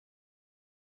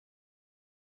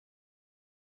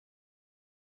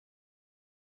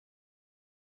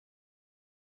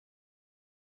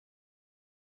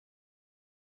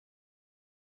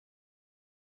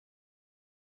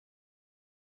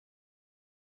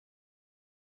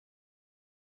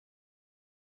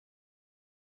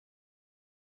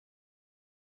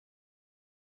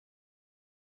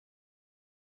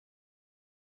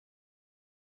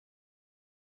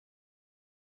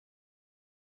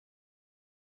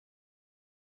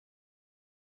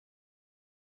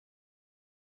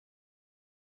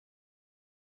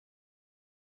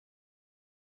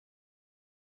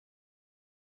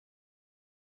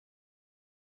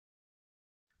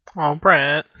Oh,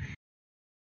 Brent.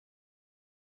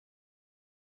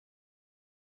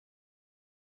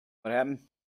 What happened?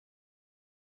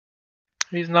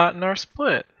 He's not in our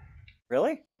split.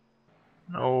 Really?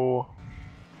 No.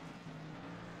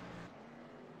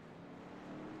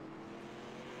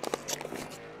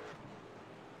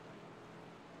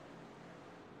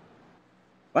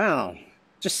 Wow.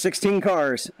 Just 16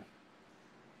 cars.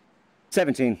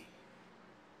 17.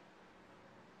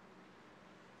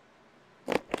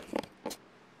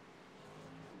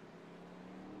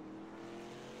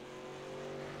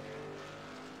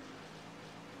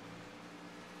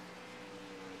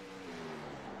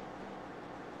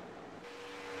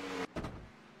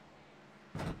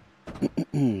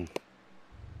 Hey,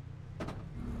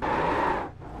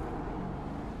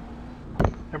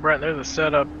 Brent, there's a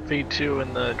setup V2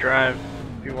 in the drive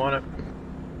if you want it.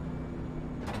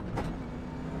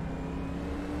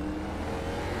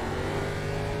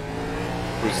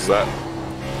 Who's that?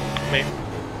 Me.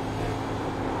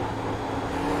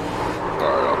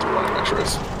 Alright, I'll do running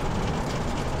x-rays.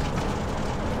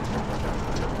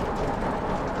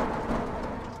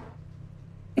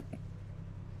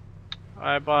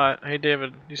 I bought. Hey,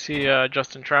 David, you see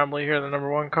Justin Trombley here, the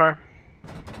 #1 car?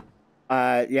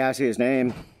 Yeah, I see his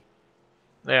name.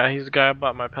 Yeah, he's the guy I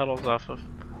bought my pedals off of.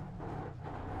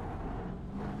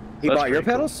 He So bought your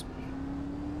cool. pedals?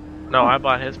 No, I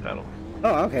bought his pedal.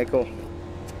 Oh, okay, cool.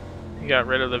 He got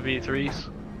rid of the V3s.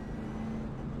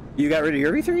 You got rid of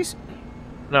your V3s?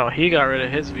 No, he got rid of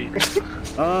his V3s.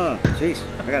 Oh, jeez.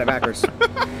 I got it backwards.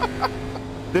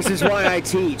 This is why I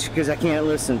teach, because I can't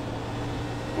listen.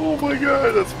 Oh my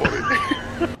god, that's funny.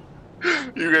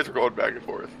 You guys are going back and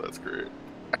forth. That's great.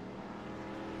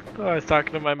 Oh, I was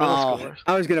talking to my middle schoolers.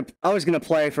 I was gonna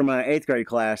play for my 8th grade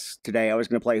class today. I was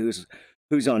gonna play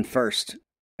who's on first,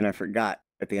 and I forgot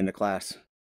at the end of class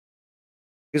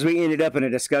because we ended up in a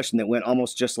discussion that went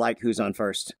almost just like who's on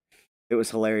first. It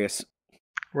was hilarious.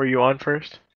 Were you on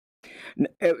first?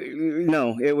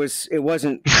 No, it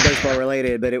wasn't baseball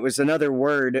related, but it was another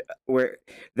word where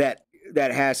that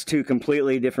has two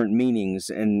completely different meanings,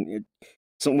 and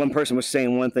so one person was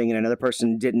saying one thing and another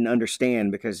person didn't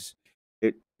understand because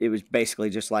it was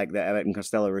basically just like the Abbott and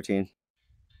Costello routine.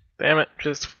 Damn it,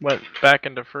 just went back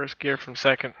into first gear from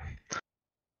second.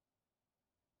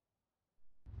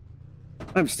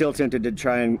 I'm still tempted to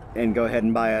try and go ahead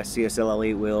and buy a CSL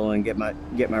Elite wheel and get my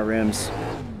rims.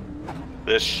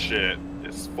 This shit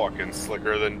is fucking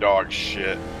slicker than dog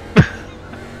shit.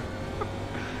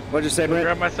 What'd you say, Brent?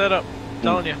 Grab my setup. I'm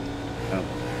telling you. Oh.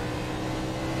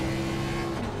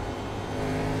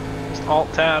 Just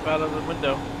Alt Tab out of the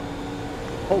window.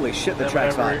 Holy shit, the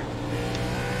track's hot.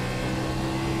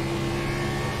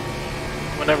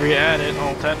 Whenever you add it,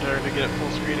 Alt Enter to get it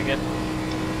full screen again.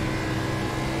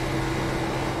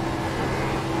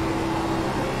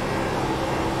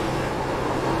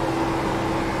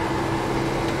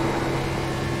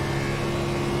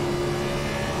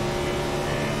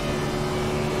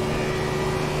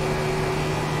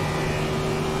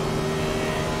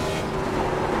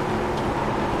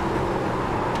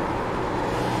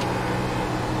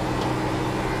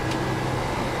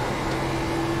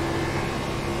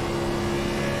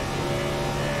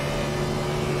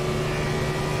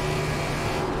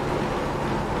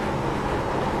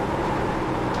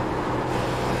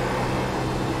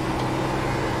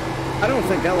 I don't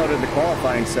think I loaded the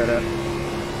qualifying setup.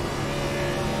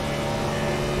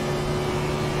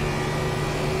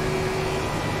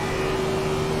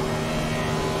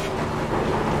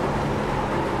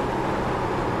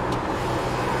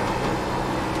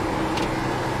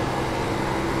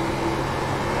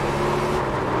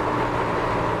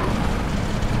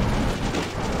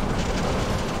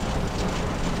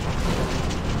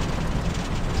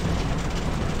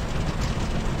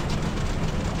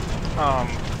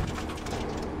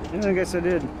 Yeah, I guess I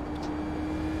did.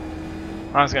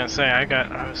 I was gonna say,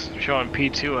 I was showing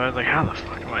P2, I was like, how the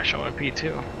fuck am I showing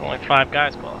P2? Only 5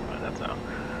 guys qualified, that's how.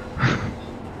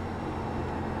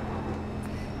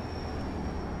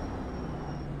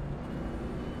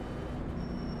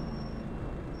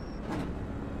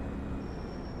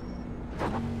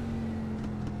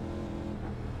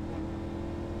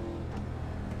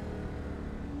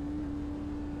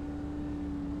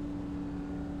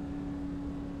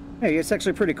 Hey, it's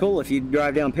actually pretty cool if you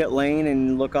drive down pit lane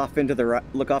and look off to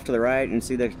the right and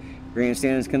see the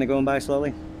grandstands kind of going by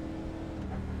slowly.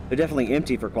 They're definitely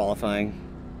empty for qualifying,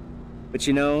 but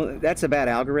you know that's a bad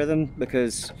algorithm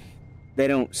because they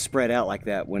don't spread out like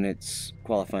that when it's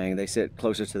qualifying. They sit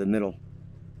closer to the middle.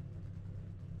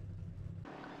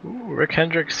 Ooh, Rick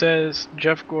Hendrick says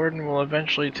Jeff Gordon will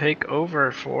eventually take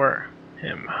over for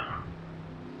him.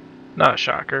 Not a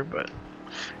shocker, but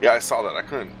Yeah, I saw that. I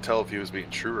couldn't tell if he was being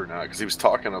true or not because he was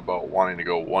talking about wanting to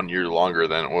go 1 year longer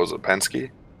than it was at Penske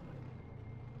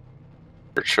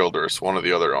or Childress, one of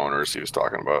the other owners he was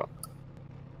talking about.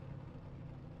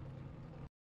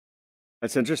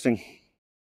 That's interesting.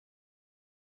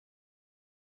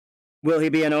 Will he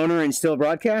be an owner and still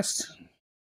broadcast?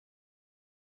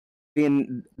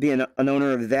 Being an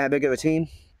owner of that big of a team?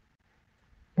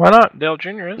 why not? Dale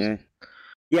Jr. is. Yeah.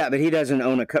 Yeah, but he doesn't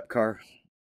own a Cup car.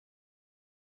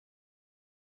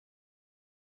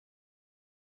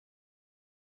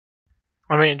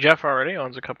 I mean, Jeff already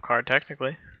owns a Cup car,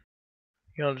 technically.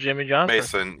 He owns Jimmy Johnson.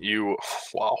 Mason, you...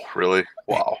 Wow, really?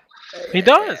 Wow. He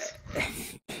does.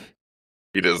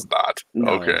 He does not.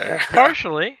 No. Okay.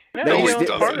 Partially. Yeah, No, he he owns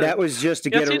doesn't. part of it. That was just to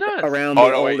Yes, get he does. around Oh,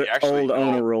 the no, wait, old, actually, old no.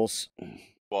 owner rules.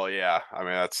 Well, yeah. I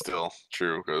mean, that's still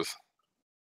true because...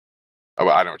 Oh,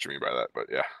 I know what you mean by that, but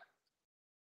yeah.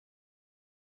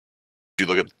 If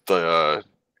you look at the...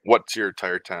 what's your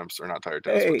tire temps, or not tire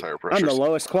temps, Hey, but tire I'm pressures? the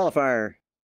lowest qualifier.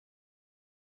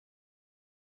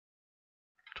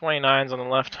 29's on the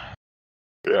left.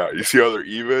 Yeah, you see how they're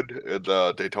even in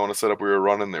the Daytona setup we were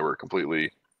running? They were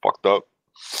completely fucked up.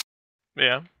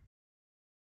 Yeah.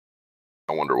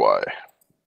 I wonder why.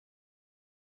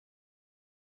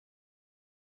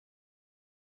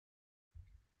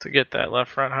 To get that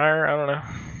left front higher, I don't know.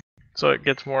 So it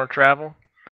gets more travel.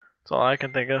 That's all I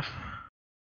can think of.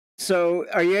 So,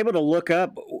 are you able to look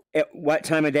up at what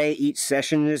time of day each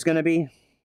session is going to be?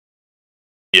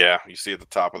 Yeah, you see at the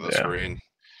top of the Yeah. screen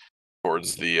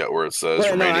towards the where it says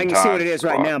Well, no, remaining I can time. see what it is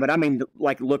right Ron. now, but I mean,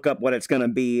 like, look up what it's going to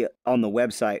be on the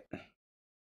website.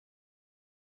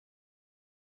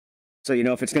 So you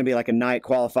know if it's going to be like a night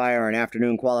qualifier or an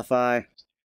afternoon qualify.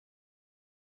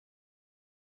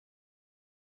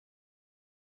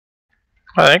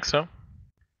 I think so.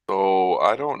 So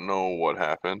I don't know what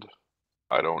happened.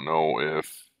 I don't know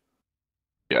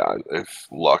if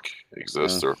luck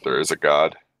exists or if there is a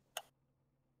god.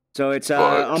 So it's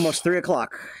But- almost 3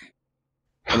 o'clock,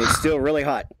 and it's still really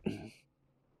hot.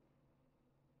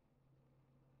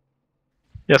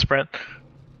 Yes, Brent.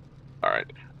 All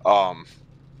right.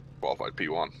 Qualified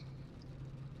P1.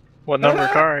 What number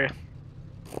car are you?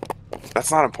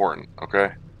 That's not important,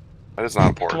 okay? That is not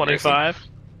important. Mason. 25?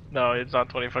 No, it's not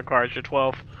 25 cars. You're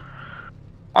 12.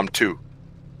 I'm 2.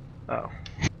 Oh.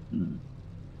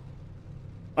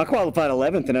 I qualified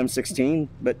 11th, and I'm 16,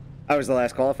 but I was the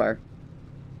last qualifier.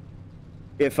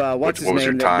 If what's What his was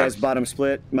your name that time? does bottom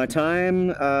split? My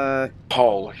time,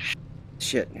 Holy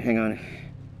shit. Hang on.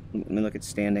 Let me look at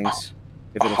standings.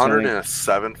 If it'll tell me.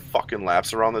 107 fucking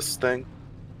laps around this thing?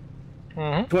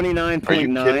 Mm-hmm. Are you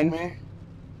kidding 29.9. me?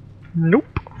 Nope.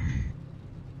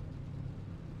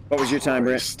 What was your time,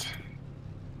 Brent?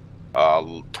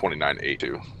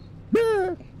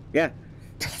 29.82. Yeah.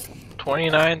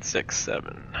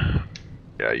 29.67.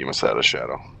 Yeah, you must have had a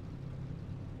shadow.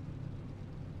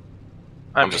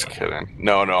 I I'm mean, just kidding.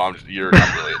 No, you're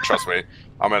not really. Trust me.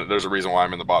 There's a reason why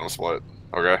I'm in the bottom split.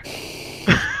 Okay.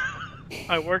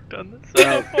 I worked on this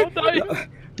setup all night.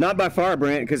 Not by far,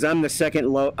 Brent, because I'm the second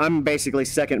low. I'm basically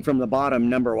second from the bottom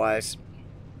number-wise.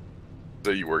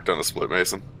 So you worked on the split,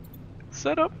 Mason?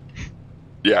 Setup.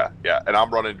 Yeah. And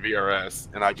I'm running VRS,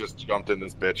 and I just jumped in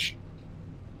this bitch.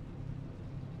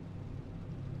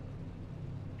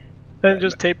 And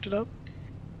just taped it up.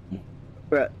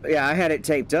 But, yeah, I had it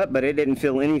taped up, but it didn't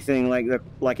feel anything like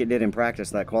it did in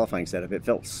practice, that qualifying setup. It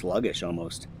felt sluggish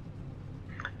almost.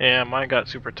 Yeah, mine got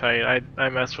super tight. I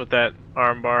messed with that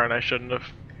arm bar and I shouldn't have.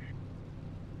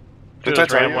 Did I Should've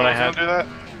tell ran you when I I was had. gonna do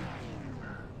that?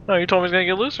 No, you told me it was gonna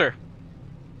get looser.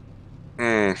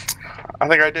 I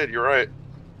think I did. You're right.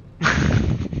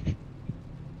 I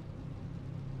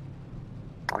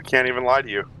can't even lie to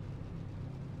you.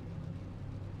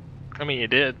 I mean, you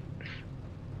did.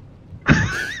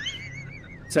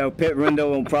 So pit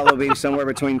window will probably be somewhere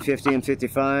between 50 and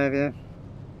 55, yeah?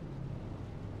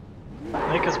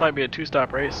 I think this might be a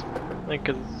two-stop race. I think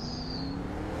it's...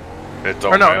 It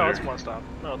don't Or no, matter. no, it's one stop.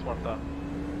 No, it's one stop.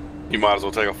 You might as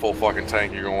well take a full fucking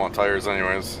tank. You're gonna want tires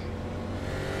anyways.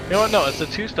 You know what? No, it's a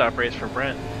two-stop race for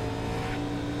Brent.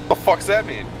 What the fuck's that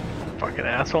mean? Fucking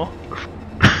asshole.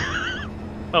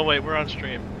 Oh wait, we're on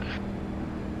stream.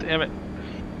 Damn it.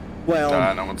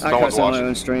 Well, No one's I cuss on my watching.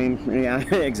 own stream. Yeah,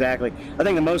 exactly. I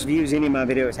think the most views any of my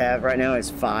videos have right now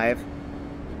is 5.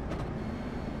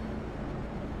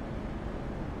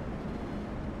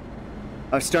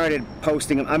 I've started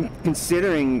posting them. I'm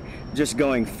considering just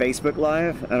going Facebook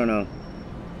Live. I don't know.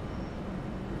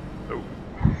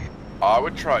 I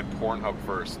would try Pornhub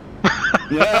first.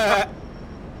 Yeah.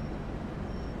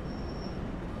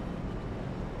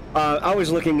 I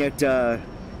was looking at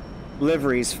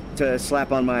liveries to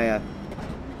slap on my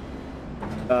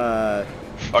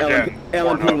Again,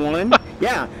 LMP1.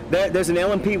 Yeah, there's an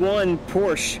LMP1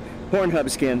 Porsche Pornhub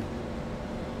skin.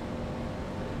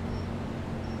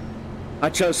 I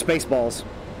chose Spaceballs.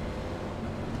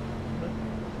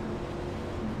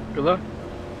 Good luck.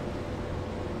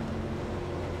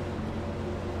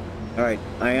 All right,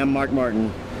 I am Mark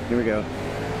Martin. Here we go.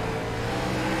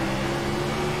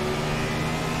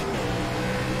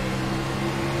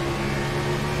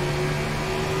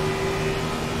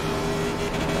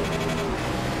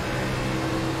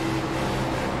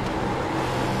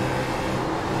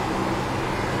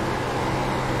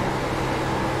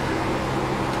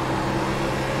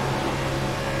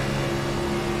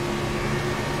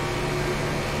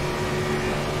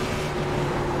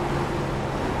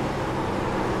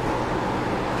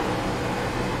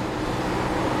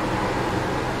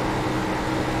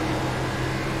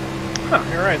 Oh,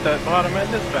 you're right. That bottom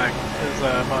end is back. Is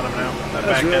bottom now. That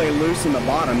That's back really end. loose in the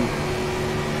bottom.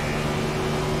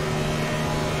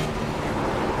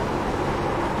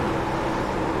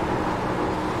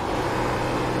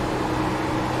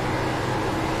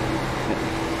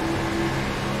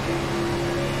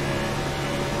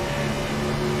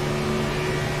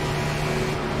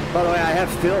 By the way, I have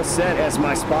Phil set as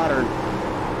my spotter.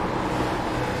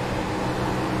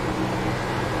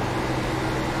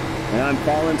 And I'm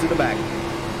falling to the back.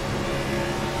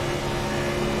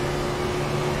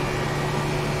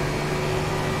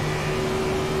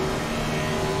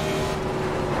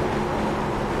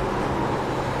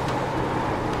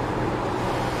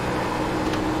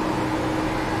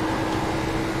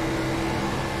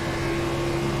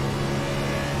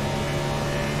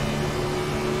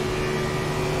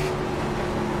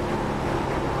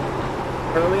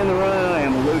 Early in the run, I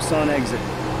am loose on exit.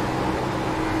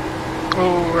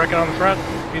 Oh, wrecking on the front.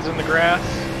 He's in the grass.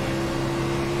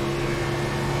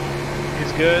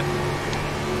 He's good.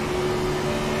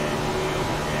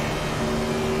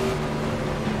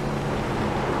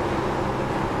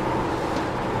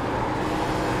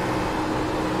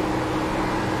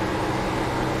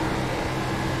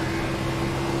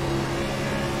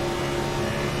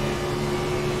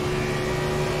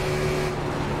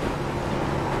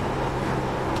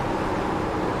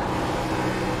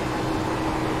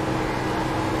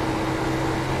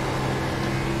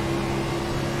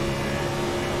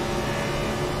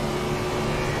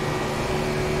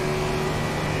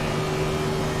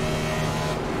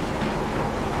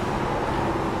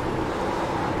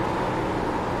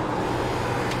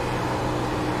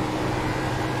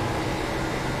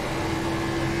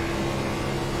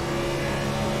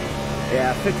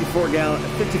 Yeah, 54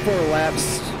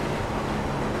 laps.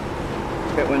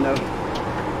 Pit window.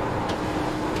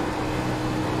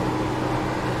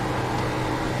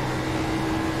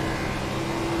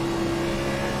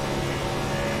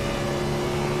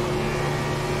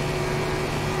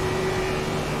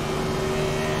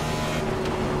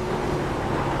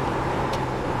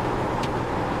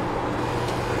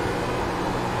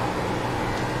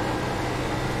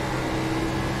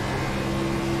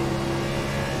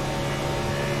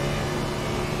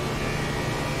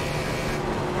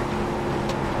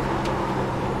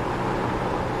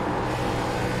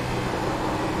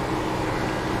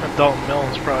 Dalton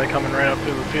Milne's probably coming right up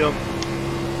through the field.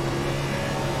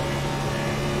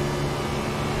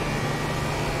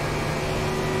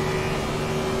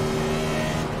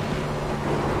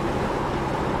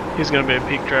 He's going to be a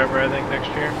peak driver, I think, next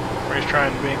year, or he's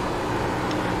trying to be.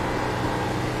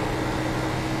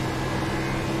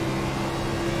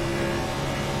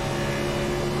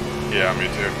 Yeah, me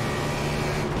too.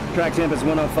 Track temp is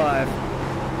 105.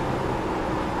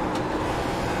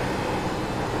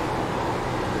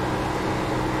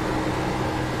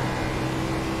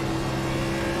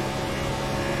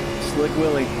 Slick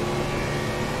Willie.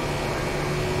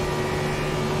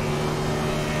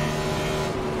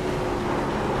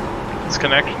 This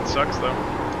connection sucks, though.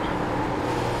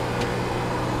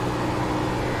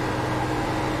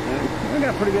 I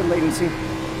got pretty good latency.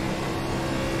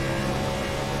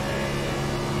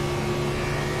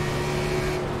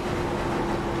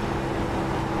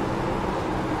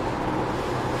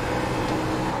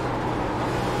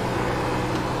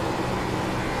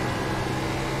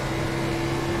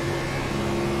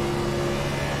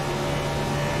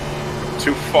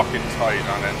 Too fucking tight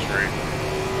on entry.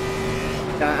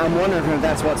 I'm wondering if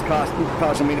that's what's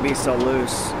causing me to be so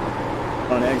loose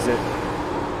on exit.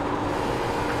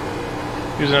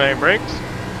 Using any brakes?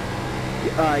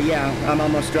 Yeah, I'm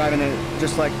almost driving it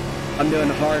just like I'm doing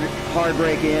hard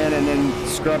brake in and then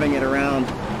scrubbing it around,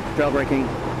 trail braking.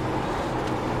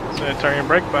 So turn your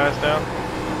brake bias down.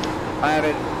 I have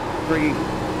it 3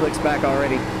 clicks back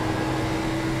already.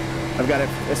 I've got it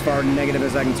as far negative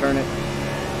as I can turn it.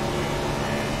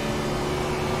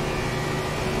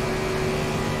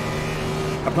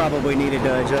 I probably needed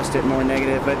to adjust it more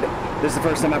negative, but this is the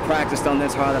first time I practiced on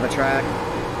this hot of a track.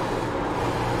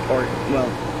 Or, well,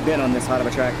 been on this hot of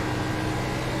a track.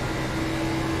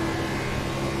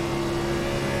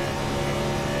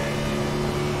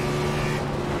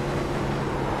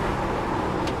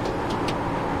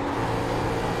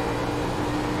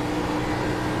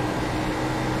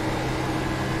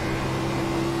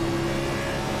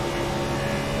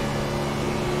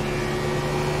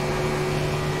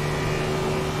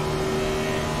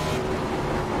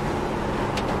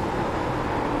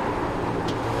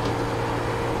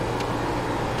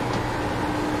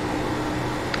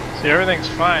 See, everything's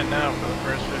fine now for the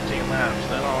first 15 laps.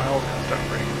 Then all hell's gonna start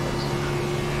breaking loose.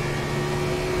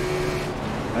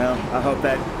 Well, I hope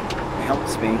that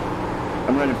helps me.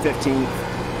 I'm running 15th.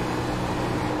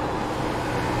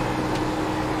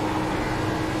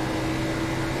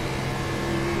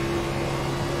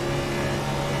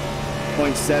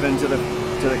 .7 to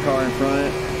the car in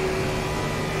front.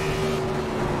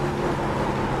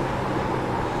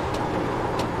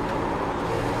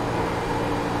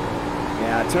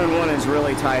 Yeah, turn 1 is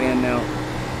really tight in now.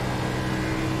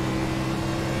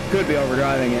 Could be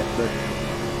overdriving it, but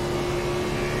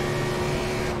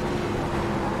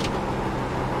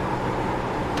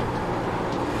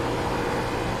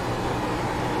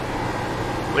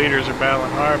Leaders are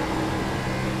battling hard.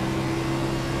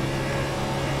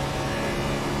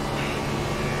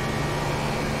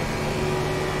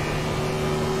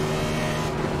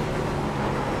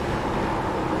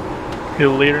 You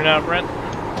the leader now, Brent?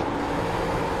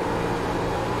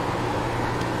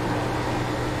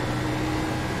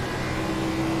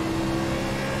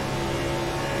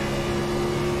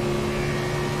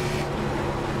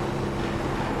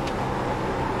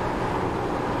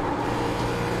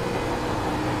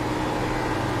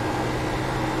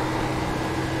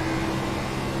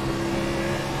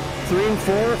 Three and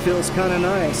 4 feels kind of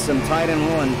nice. I'm tight in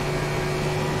 1.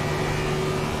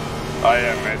 I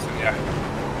am, Mason, yeah.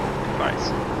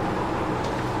 Nice.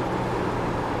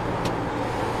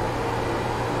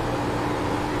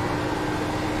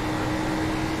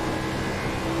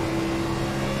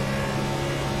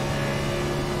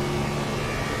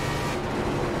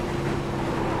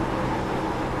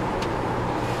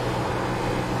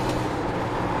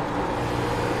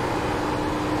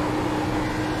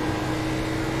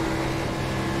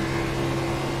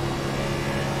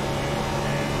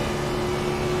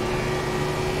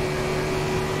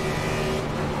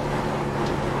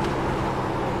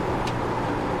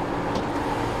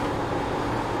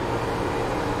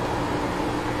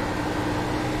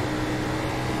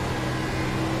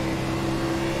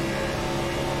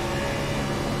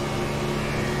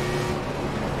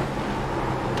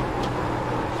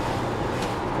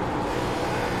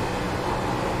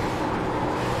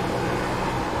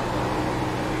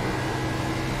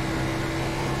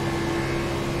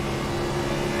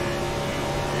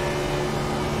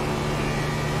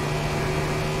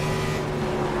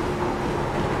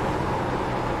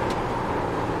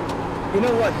 You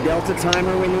know what delta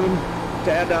timer we need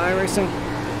to add to iRacing?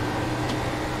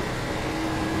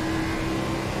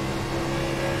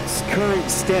 It's current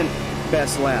stint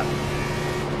best lap.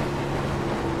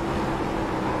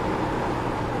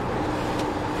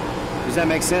 Does that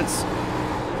make sense?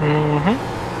 Mm-hmm.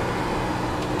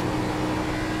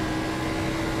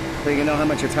 So you can know how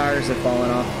much your tires have fallen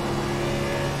off.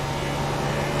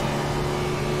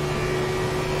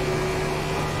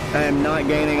 I am not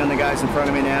gaining on the guys in front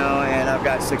of me now, and I've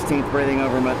got 16th breathing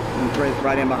over my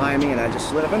right in behind me, and I just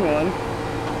slid up in 1,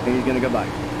 and he's gonna go by.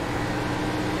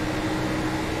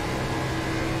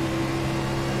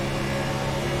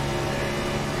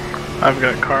 I've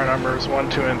got car numbers 1,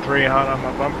 2, and 3 hot on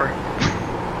my bumper.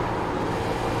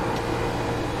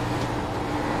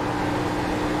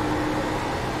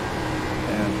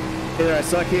 Yeah. Either I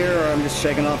suck here, or I'm just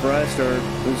shaking off rust, or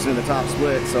losing the top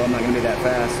split, so I'm not gonna be that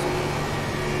fast.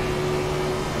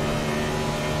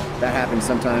 That happens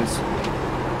sometimes.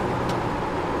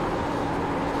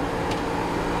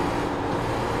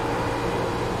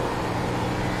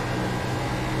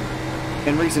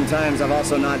 In recent times, I've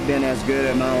also not been as good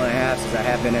at 1.5 miles as I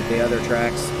have been at the other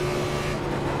tracks.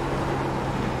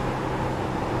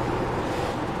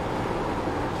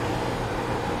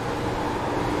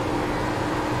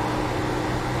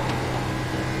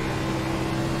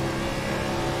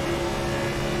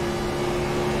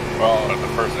 Well, at the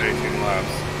first 18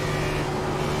 laps.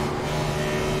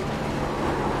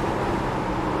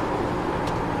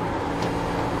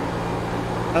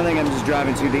 I think I'm just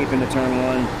driving too deep into turn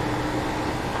one.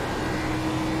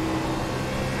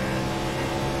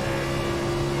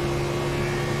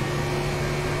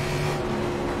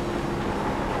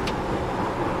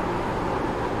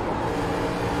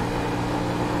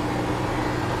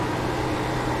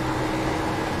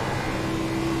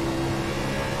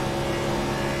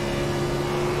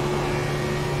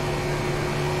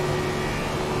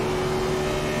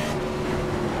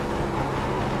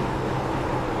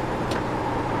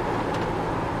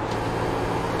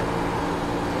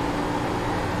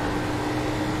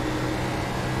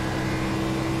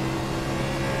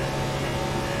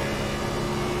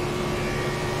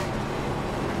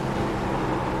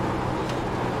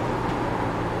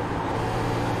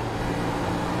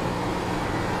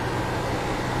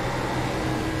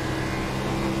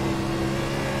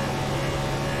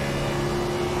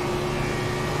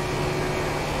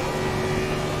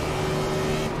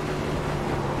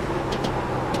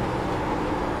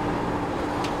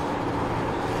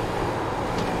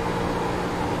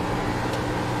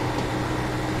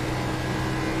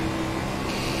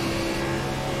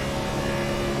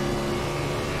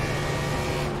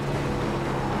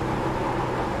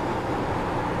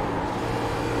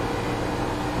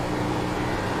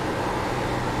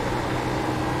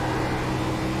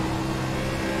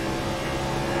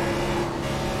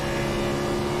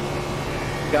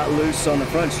 Got loose on the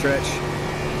front stretch.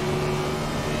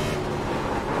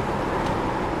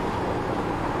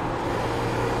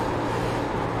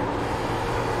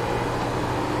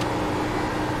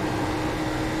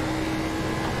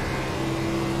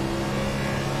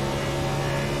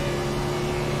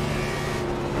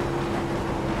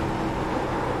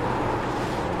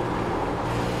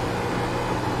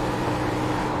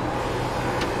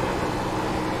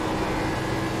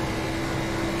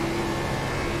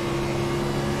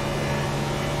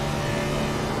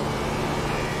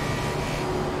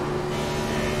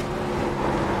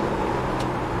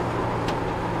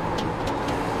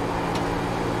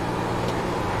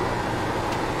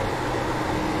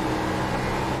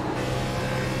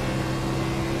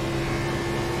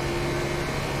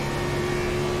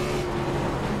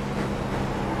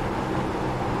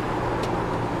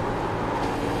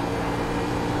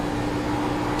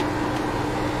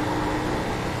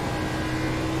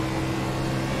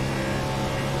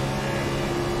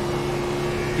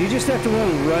 Do you just have to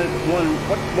run one?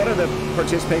 What are the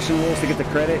participation rules to get the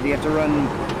credit? Do you have to run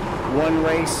one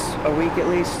race a week at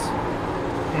least?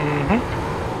 Mm-hmm.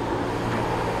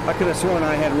 I could have sworn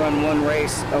I had run one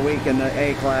race a week in the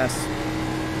A class,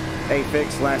 A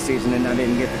fix last season, and I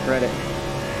didn't get the credit.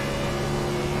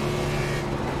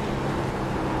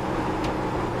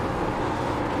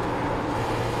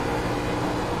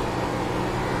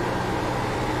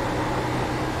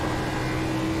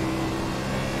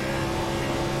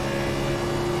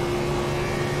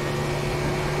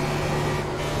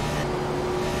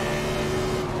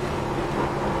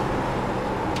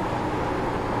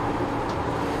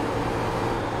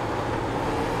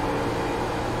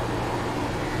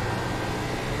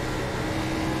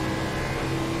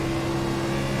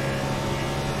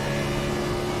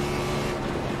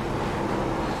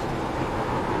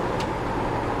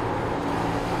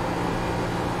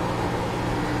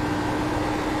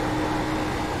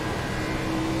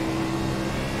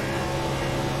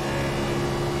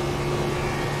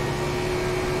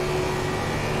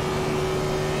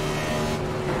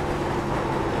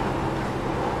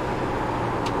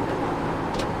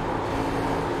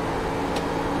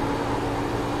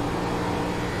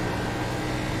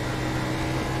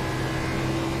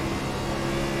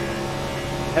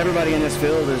 Everybody in this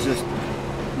field is just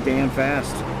damn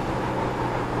fast.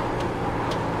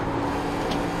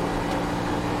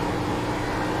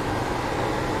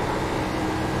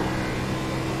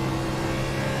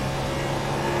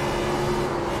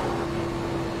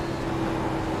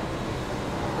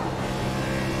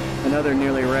 Another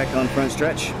nearly wreck on front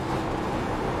stretch.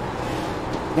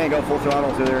 Can't go full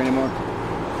throttle through there anymore.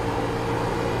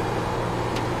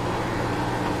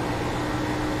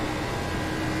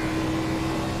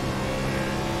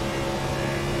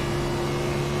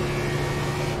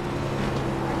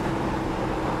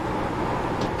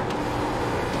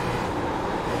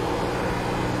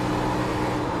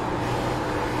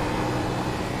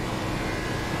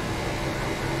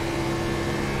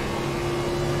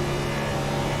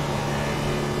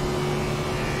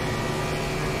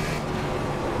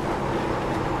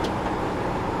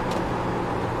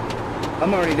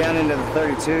 I'm already down into the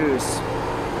 32s.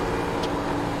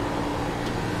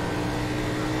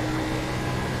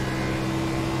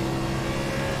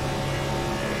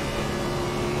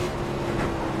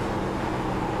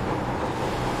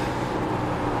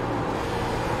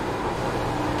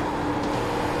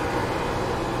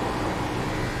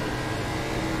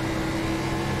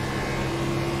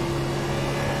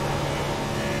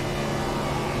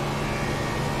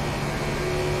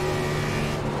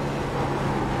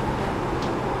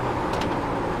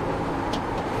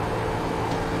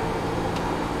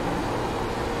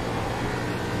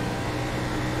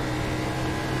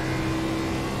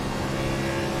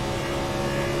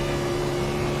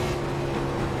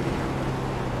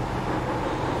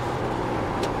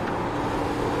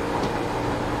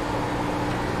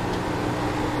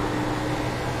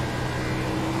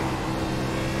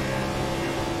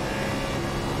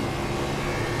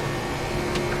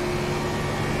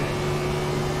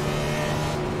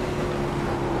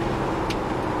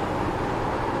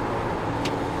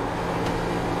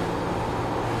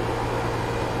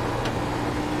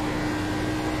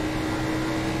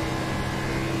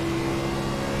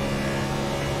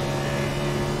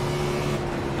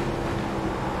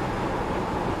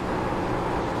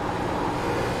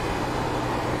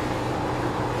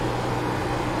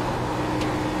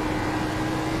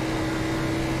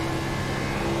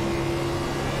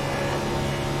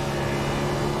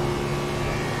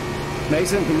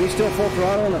 Mason, can you still full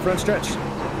throttle on the front stretch?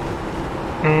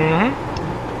 Mm-hmm.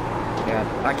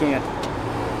 Yeah, I can't.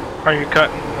 Are you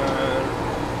cutting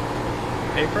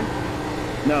apron?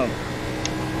 No.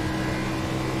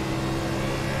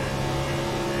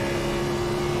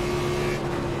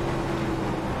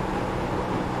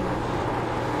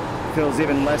 Feels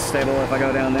even less stable if I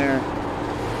go down there.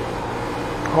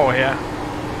 Oh yeah.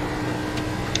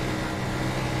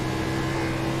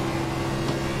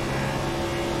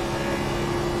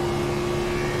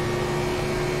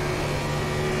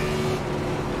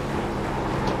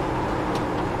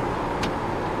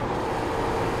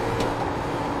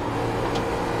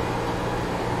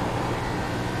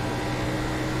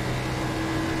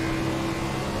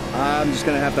 I'm just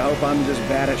gonna have to hope I'm just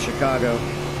bad at Chicago.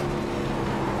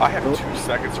 I have 2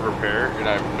 seconds to repair, and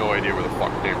I have no idea where the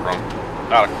fuck it came from.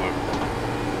 Not a clue.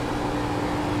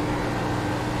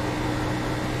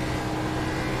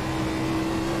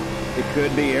 It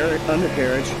could be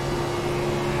undercarriage.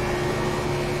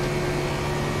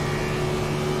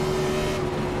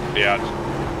 Yeah.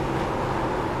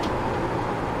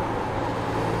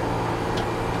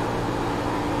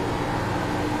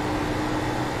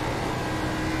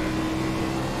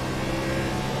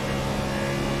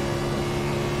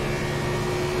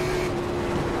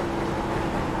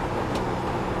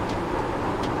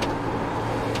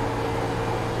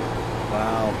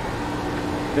 Wow.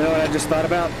 You know what I just thought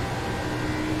about?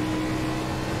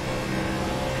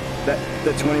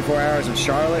 The 24 hours of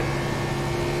Charlotte.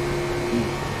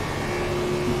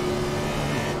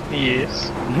 Yes.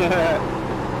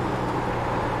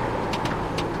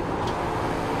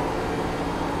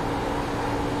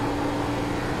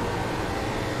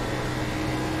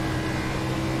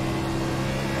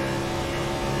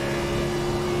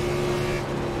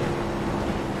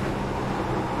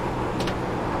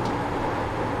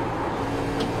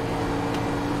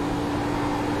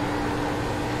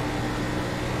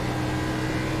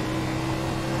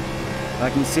 I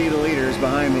can see the leaders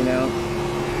behind me now.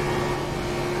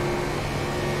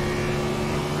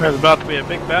 There's about to be a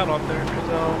big battle up there because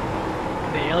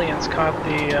the aliens caught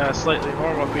the slightly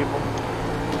normal people.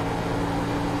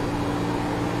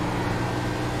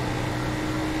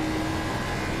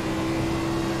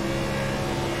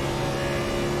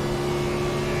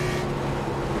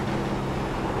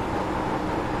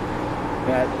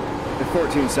 Yeah, they're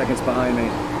 14 seconds behind me.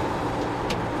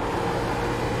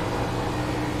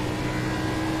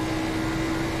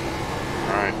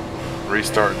 Alright.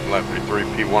 Restart lap 3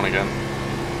 P1 again.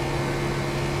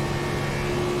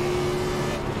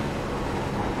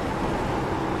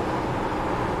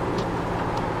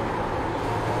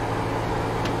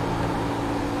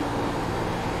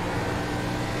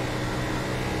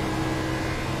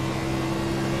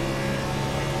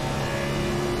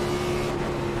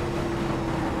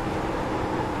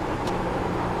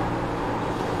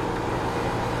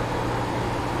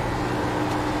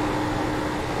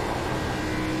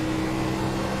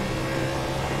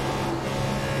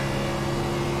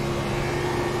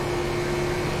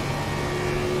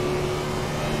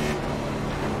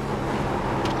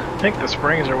 I think the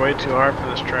springs are way too hard for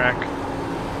this track.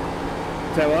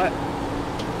 Say what?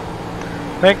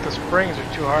 I think the springs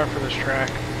are too hard for this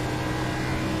track.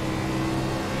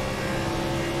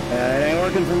 It ain't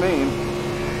working for me.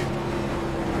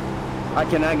 I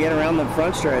cannot get around the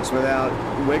front stretch without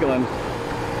wiggling.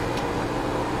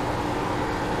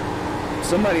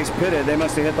 Somebody's pitted. They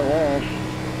must have hit the wall.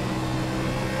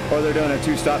 Or they're doing a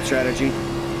two-stop strategy.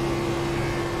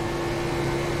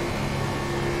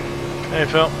 Hey,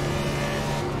 Phil.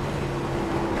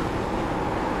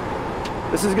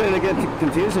 This is going to get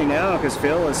confusing now because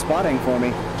Phil is spotting for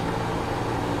me.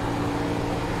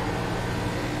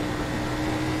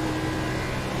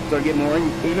 So it'll get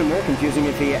even more confusing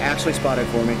if he actually spotted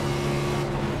for me.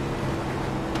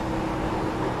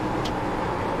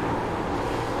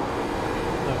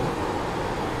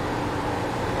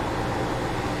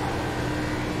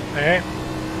 Hey.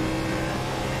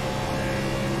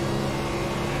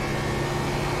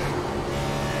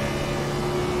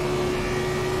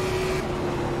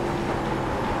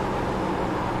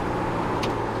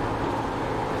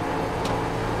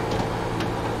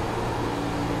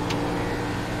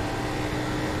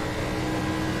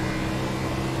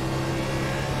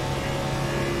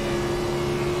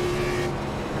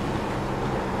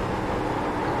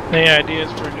 Any ideas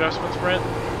for adjustments, Brent?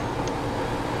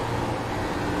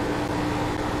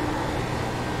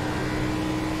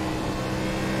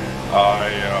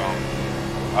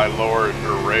 I lowered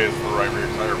or raised the right rear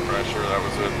tire pressure. That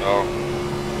was it, though.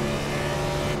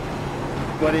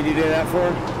 What did you do that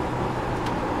for?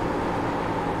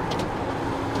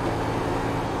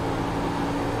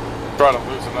 Try to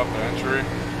loosen up the entry.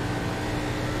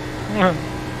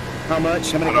 How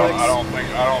much? How many I clicks? don't think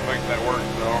that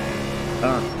worked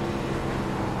though.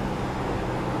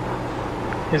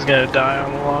 He's gonna die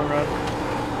on the long run.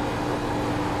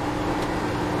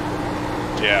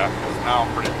 Yeah, because now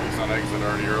I'm pretty loose on exit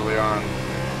already early on.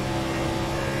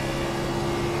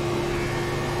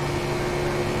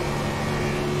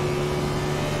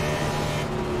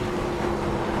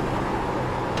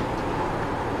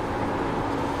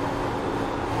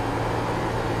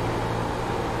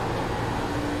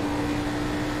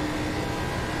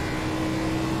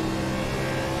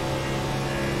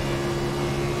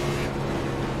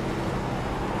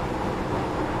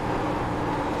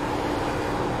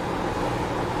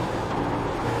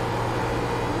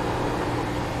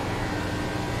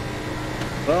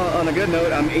 Well, on a good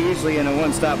note, I'm easily in a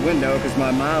one-stop window because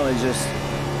my mileage is...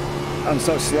 I'm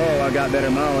so slow, I got better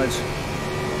mileage.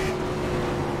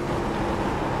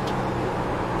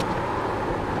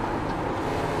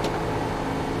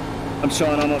 I'm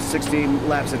showing almost 60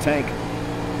 laps a tank.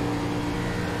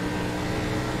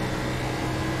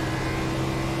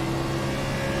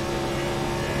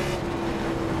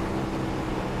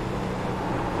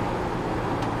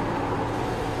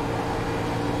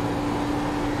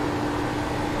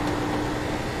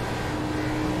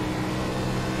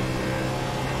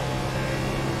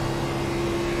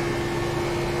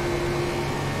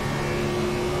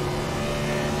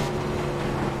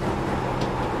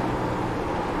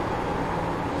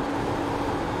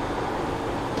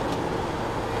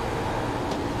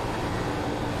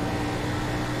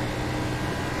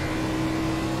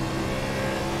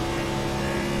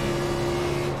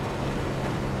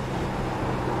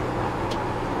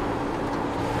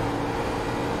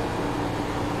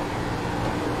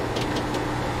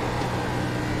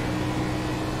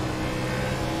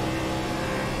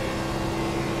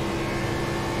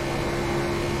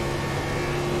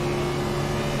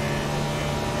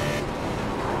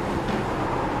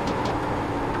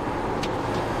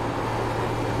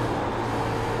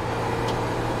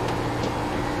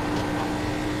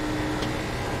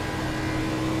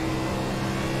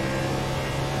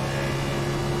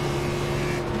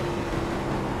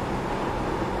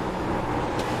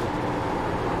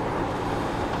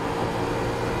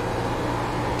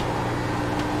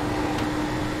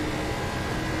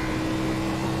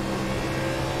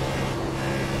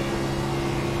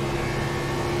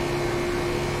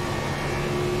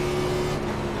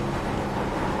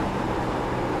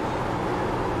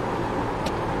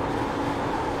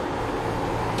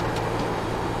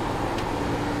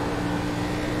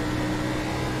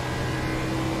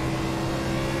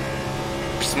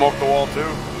 Smoked the wall too?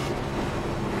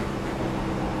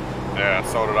 Yeah,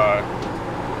 so did I.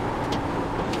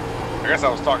 I guess I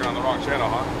was talking on the wrong channel,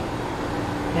 huh?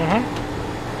 Mm-hmm.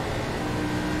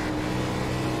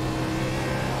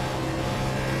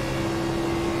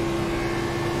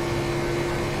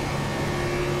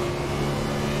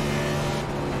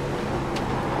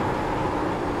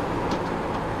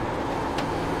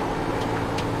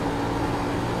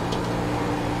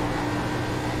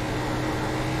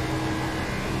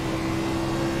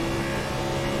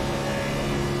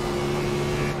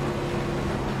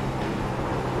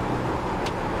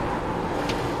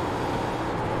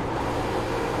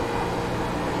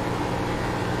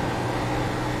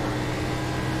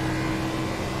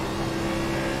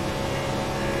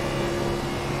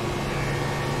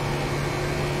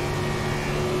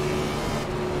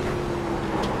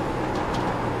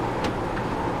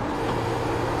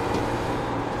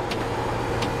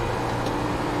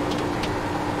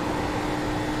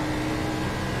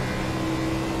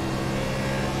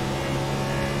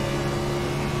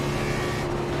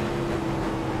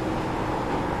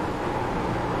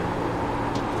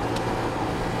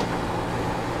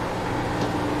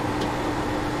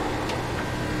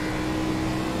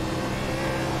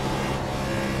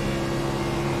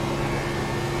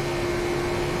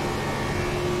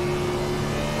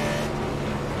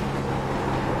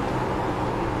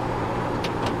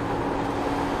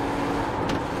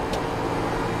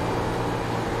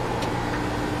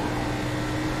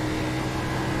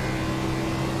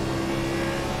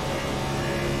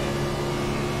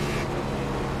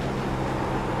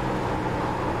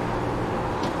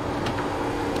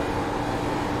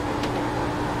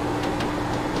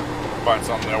 Find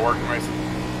something that worked, Mason.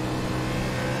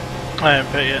 I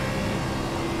haven't pit yet.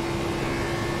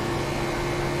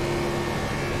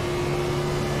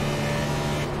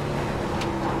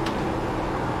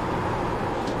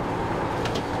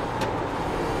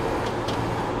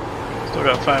 Still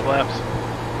got 5 laps.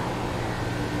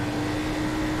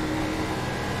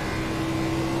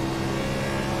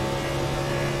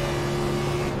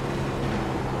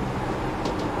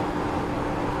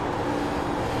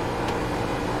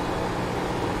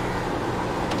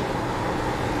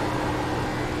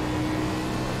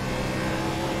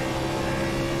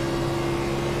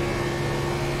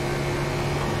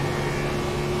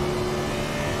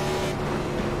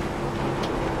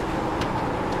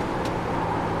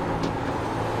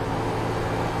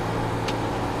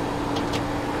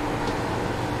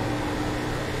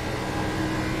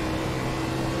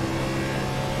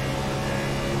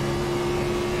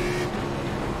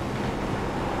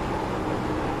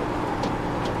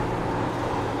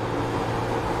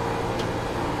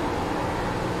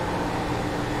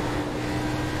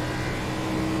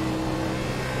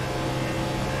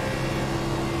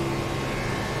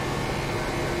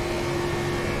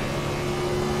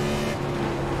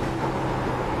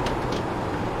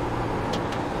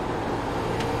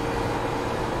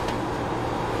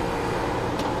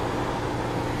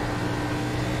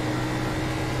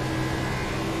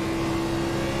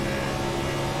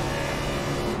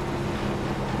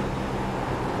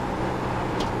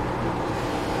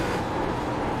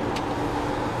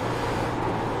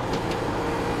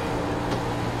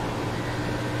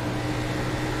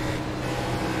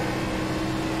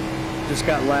 just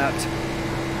got lapped.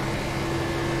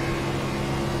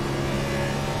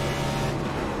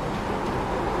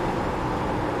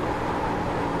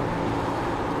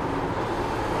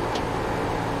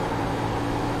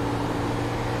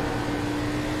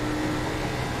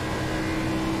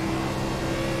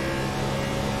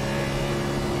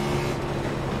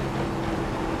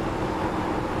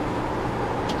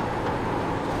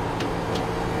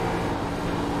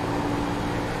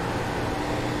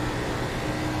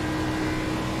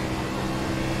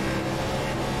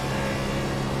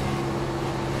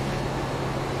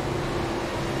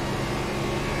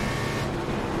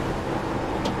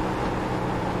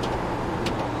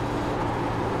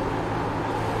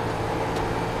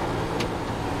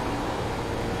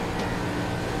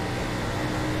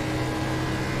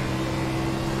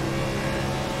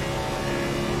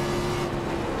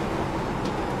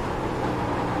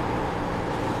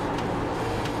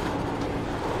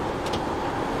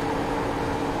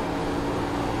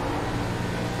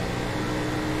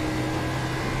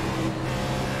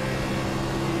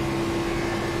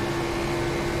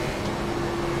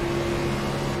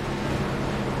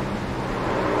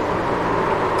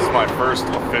 My first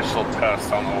official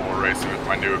test on oval racing with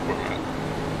my new equipment.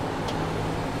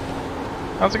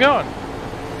 How's it going?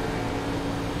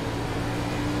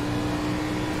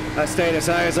 I stayed as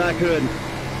high as I could.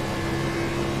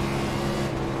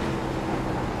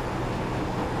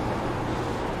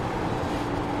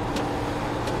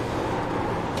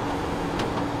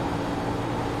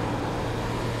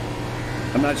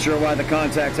 I'm not sure why the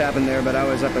contacts happened there, but I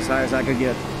was up as high as I could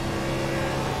get.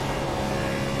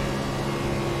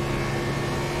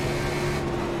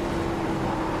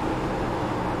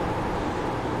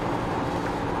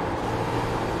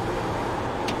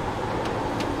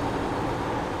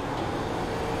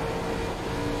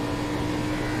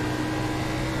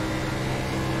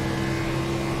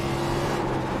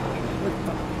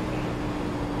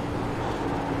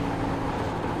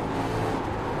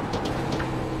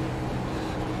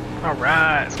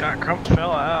 Alright, Scott Crump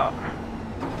fell out.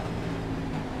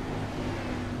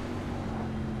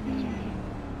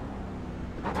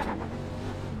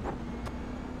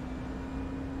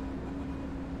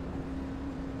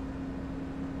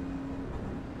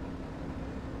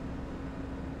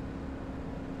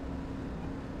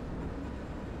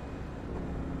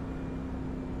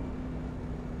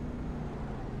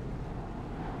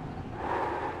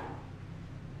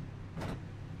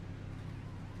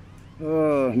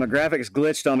 Oh, my graphics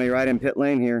glitched on me right in pit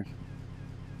lane here.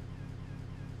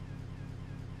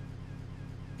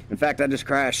 In fact, I just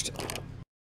crashed.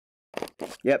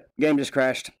 Yep, game just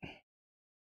crashed.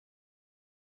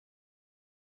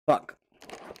 Fuck.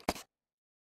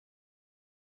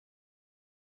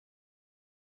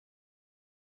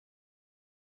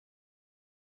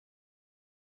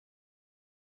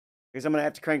 Guess I'm gonna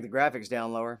have to crank the graphics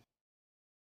down lower.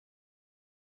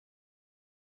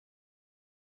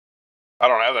 I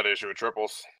don't have that issue with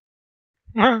triples.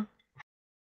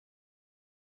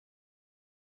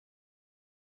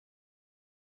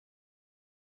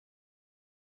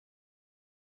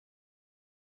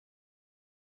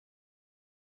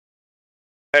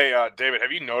 Hey, David,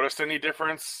 have you noticed any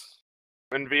difference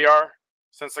in VR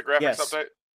since the graphics Yes. update?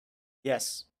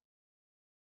 Yes.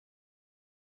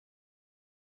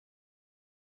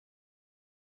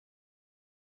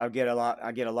 I get a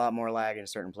lot more lag in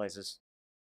certain places.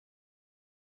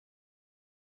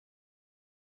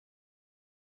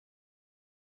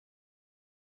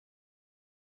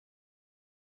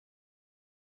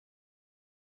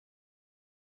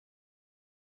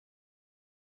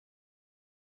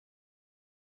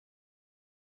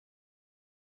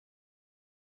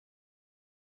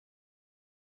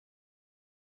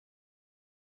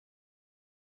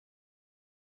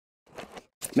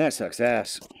 Man, that sucks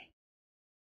ass.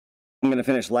 I'm gonna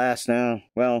finish last now.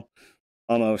 Well,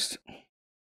 almost.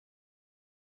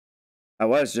 I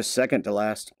was just second to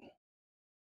last.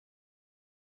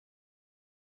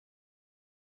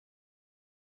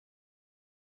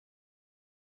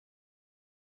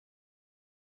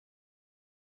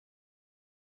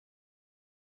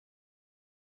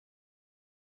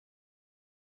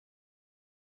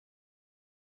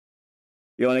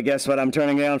 You want to guess what I'm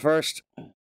turning down first?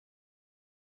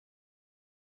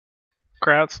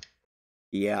 Crowds.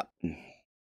 Yeah.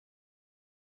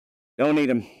 Don't need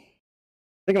them. I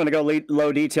think I'm gonna go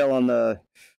low detail on the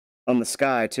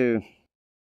sky too.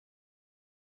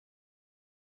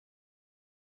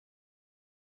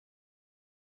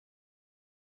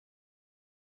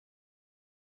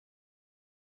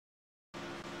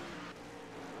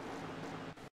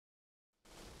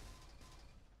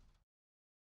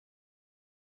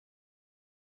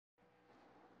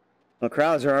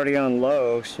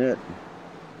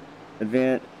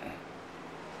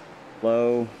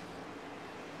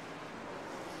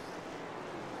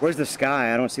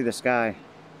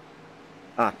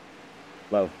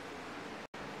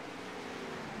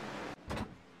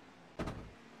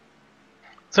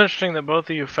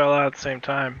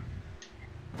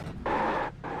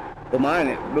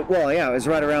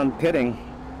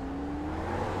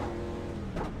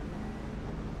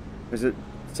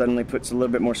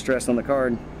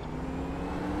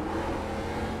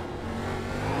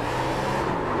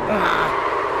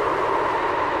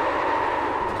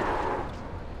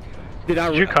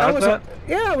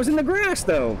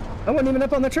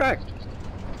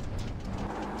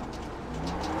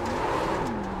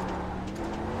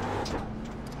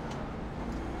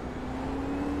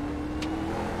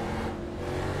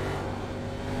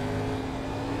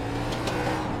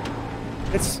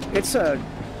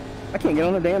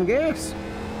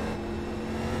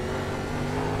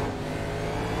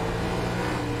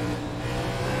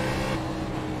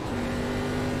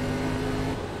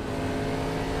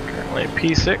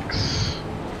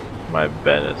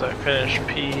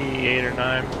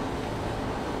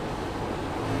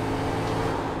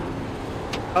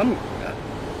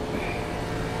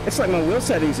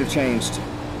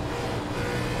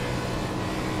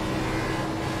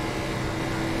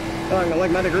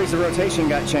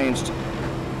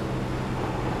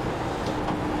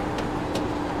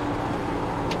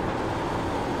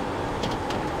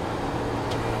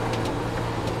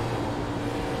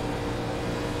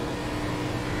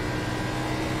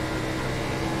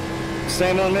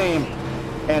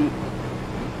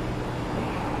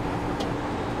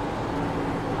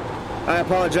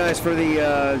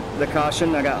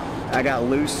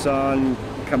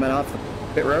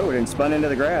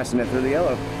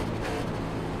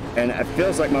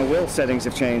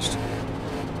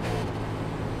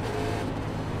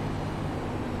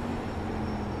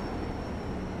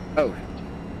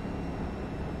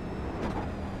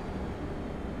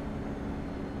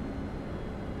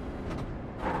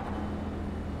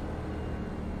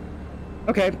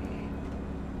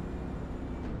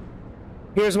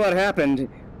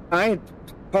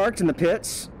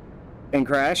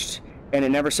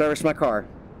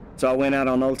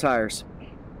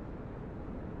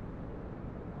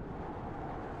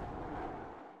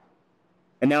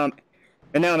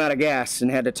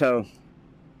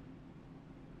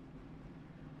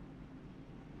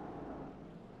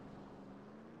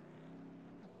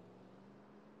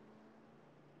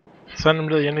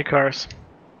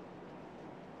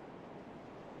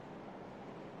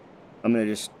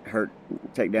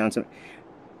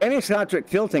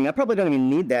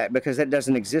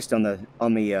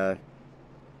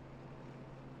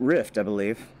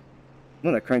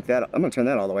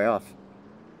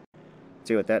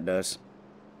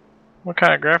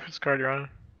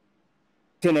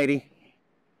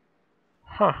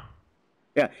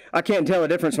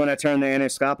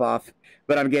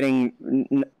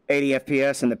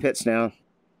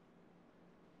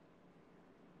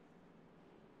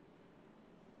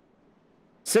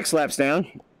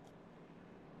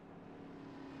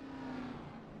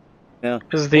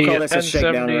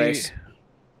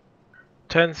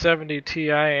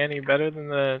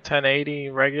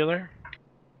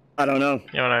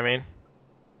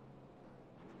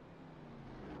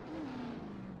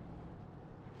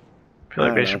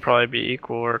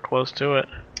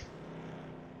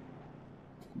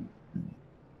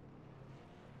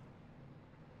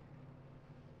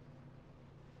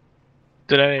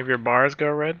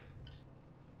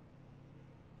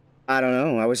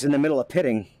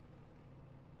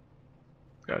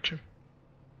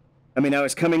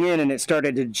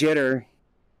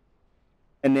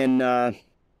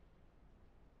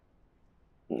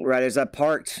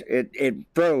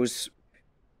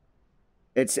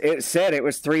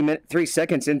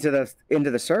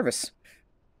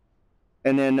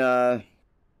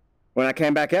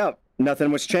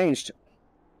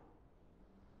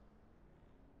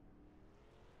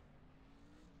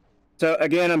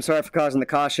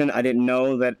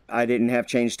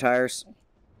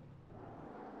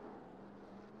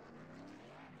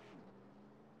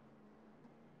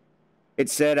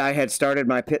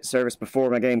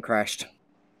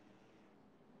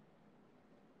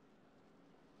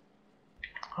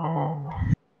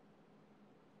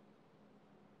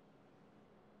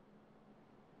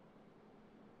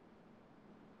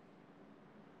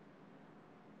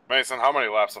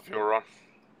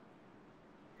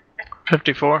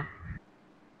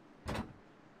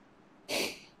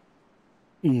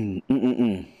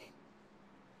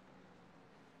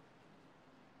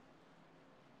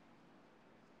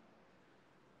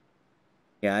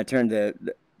 Yeah, I turned the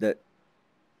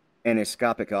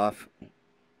aniscopic off.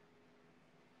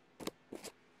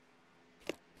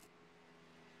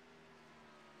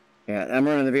 Yeah, I'm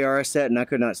running the VRS set, and I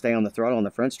could not stay on the throttle on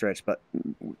the front stretch, but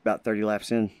about 30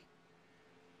 laps in.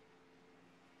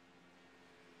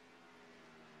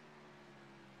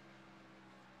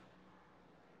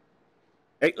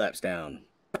 Eight laps down.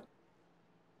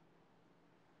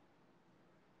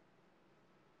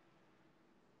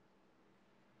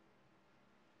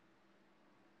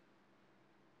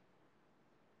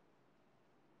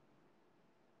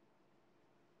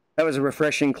 That was a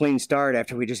refreshing, clean start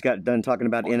after we just got done talking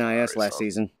about NIS last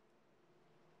season.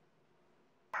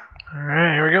 All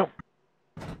right, here we go.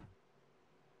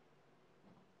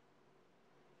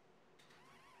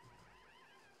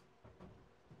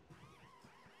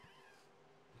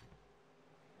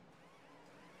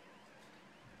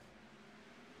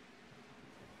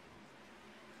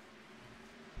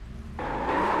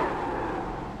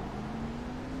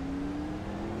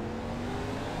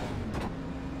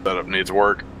 Setup needs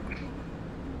work.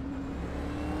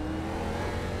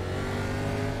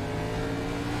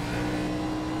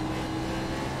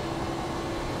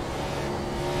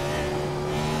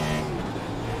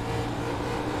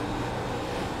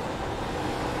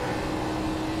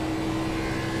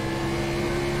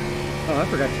 Oh, I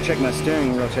forgot to check my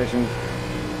steering rotation.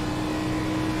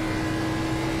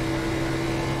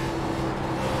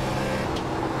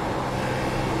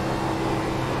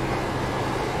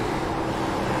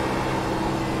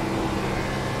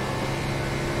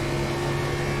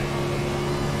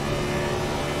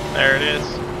 There it is.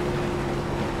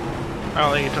 I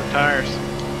don't think he took tires.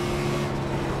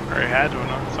 Or he had to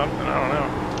on something, I don't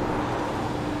know.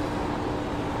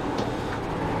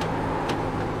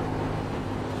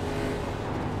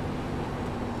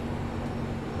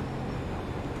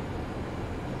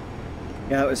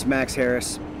 Yeah, that was Max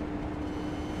Harris.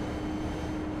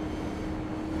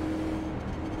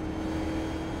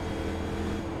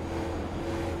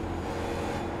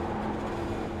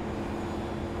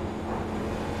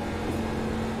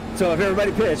 So if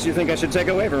everybody pits, you think I should take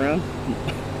a waiver round?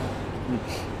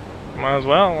 Might as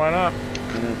well, why not?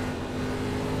 Yeah.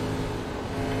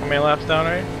 How many laps down,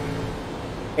 right?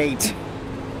 8.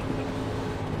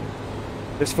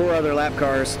 There's 4 other lap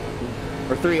cars,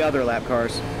 or 3 other lap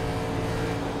cars.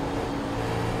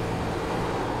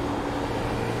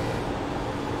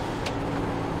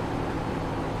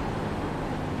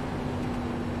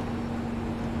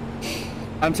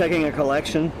 I'm taking a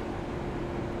collection.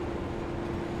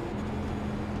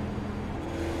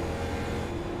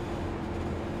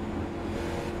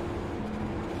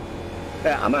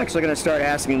 Yeah, I'm actually going to start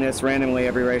asking this randomly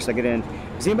every race I get in.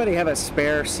 Does anybody have a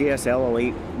spare CSL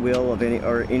Elite wheel of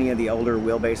any of the older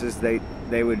wheelbases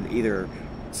they would either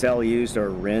sell used or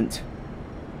rent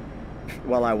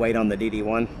while I wait on the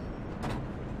DD1?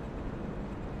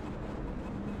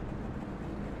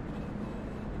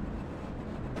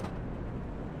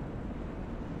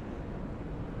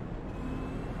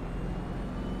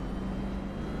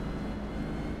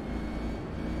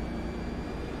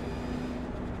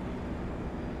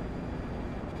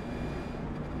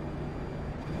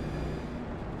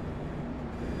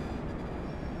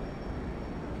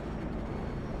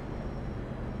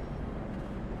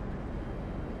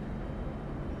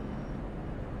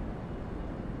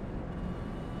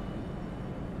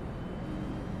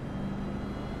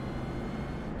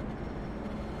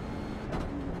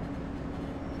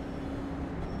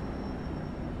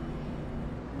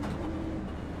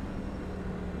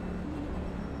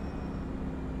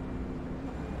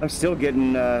 I'm still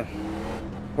getting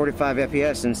 45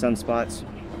 FPS in some spots.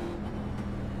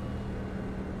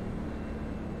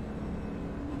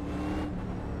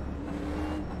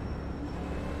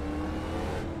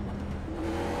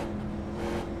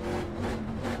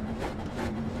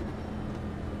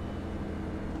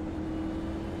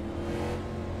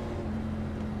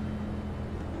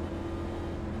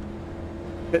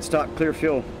 Pit stop, clear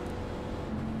fuel.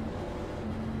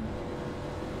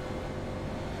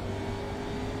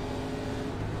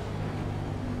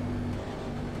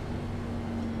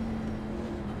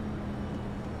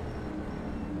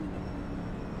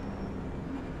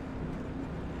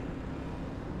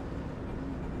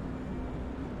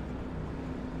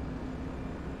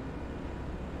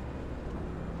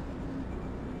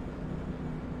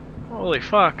 Holy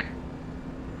fuck.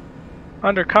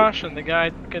 Under caution, the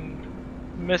guy can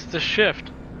miss the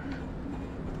shift.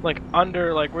 Like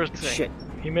under, like where's the thing? Shit.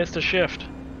 He missed a shift.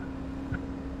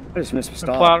 I just missed a And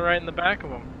stop. plowed right in the back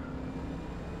of him.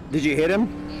 Did you hit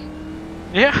him?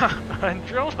 Yeah, I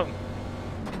drilled him.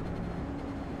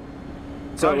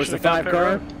 So it was the 5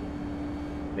 car?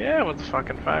 Yeah, it was a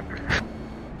fucking 5.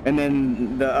 And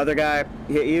then the other guy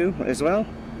hit you as well?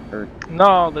 Or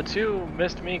No, the 2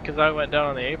 missed me because I went down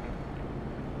on the apron.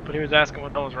 But he was asking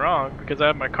what was wrong because I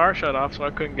had my car shut off, so I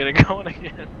couldn't get it going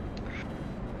again.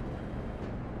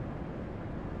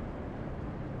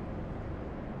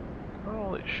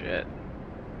 Holy shit.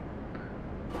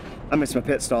 I missed my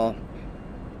pit stall.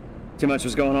 Too much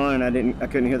was going on and I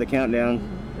couldn't hear the countdown.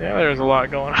 Yeah, there's a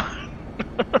lot going on.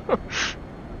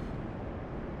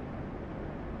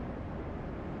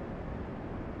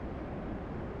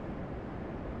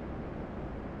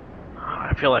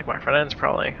 I feel like my front end's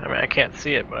probably, I mean, I can't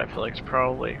see it, but I feel like it's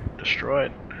probably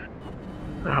destroyed.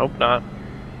 I hope not.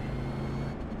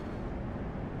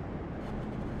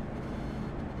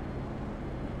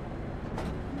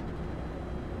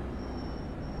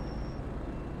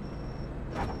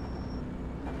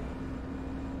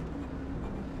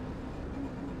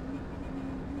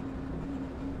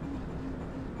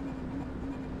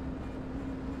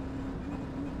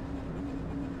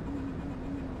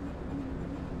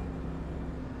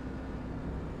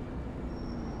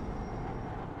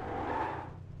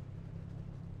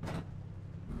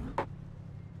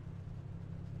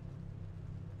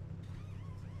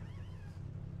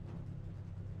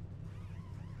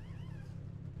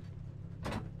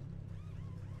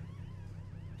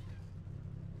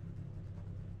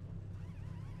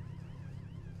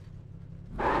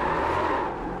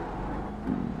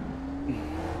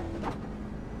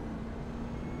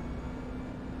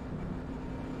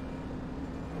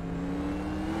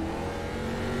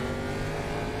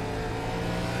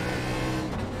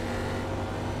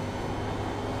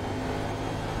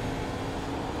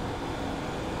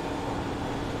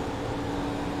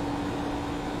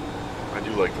 I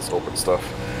do like this open stuff.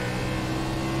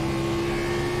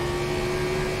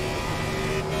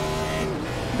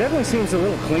 Definitely seems a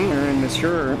little cleaner and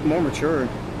mature, more mature.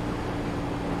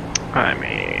 I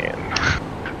mean,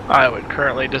 I would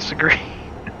currently disagree.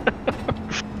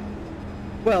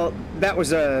 Well, that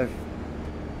was a...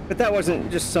 But that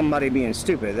wasn't just somebody being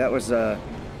stupid. That was a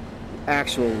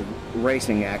actual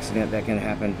racing accident that can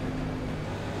happen.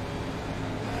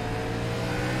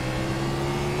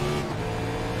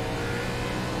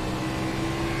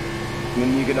 I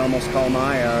mean, you could almost call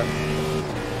my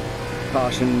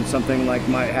caution something like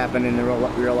might happen in the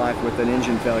real life with an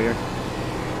engine failure.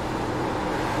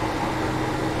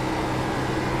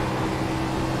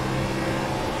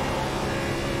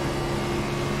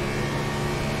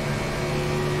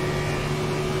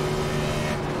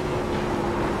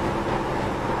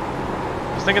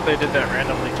 I was thinking they did that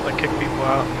randomly to like kick people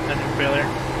out, engine failure.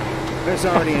 There's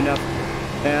already enough.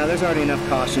 Yeah, there's already enough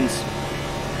cautions.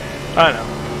 I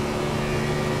know.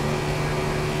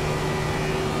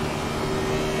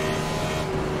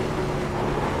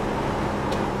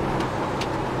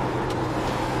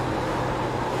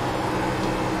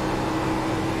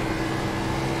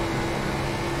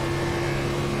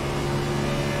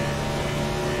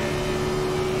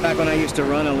 Back when I used to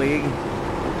run a league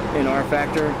in R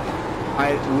Factor,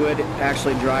 I would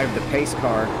actually drive the pace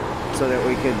car so that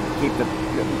we could keep the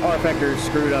R Factor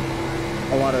screwed up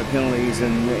a lot of the penalties,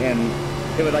 and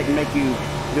it would like make you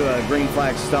do a green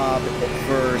flag stop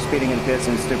for speeding in pits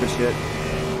and stupid shit.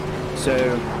 So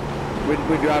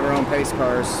we'd drive our own pace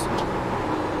cars,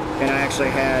 and I actually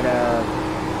had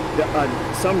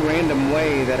some random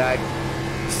way that I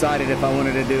decided if I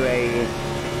wanted to do a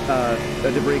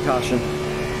debris caution.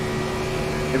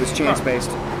 It was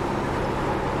chance-based.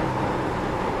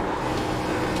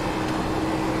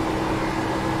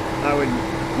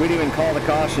 We'd even call the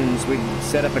cautions. We'd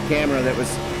set up a camera that was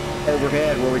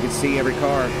overhead where we could see every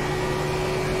car.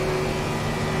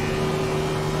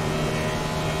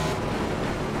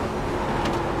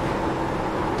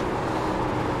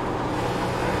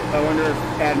 I wonder if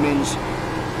admins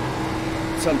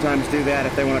sometimes do that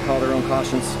if they want to call their own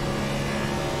cautions.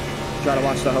 Try to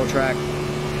watch the whole track.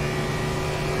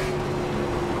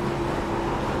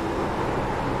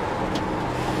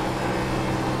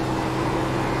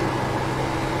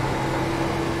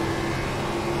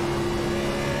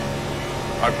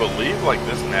 I believe like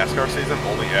this NASCAR season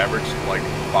only averaged like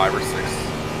 5 or 6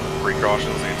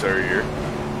 precautions the entire year.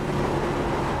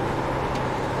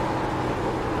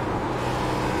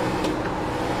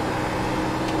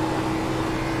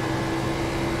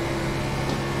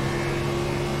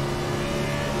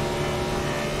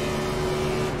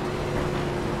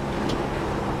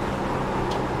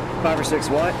 Five or six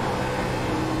what?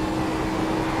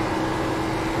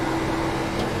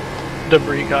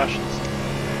 Debris cautions.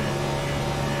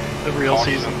 The real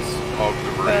season. Of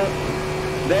debris.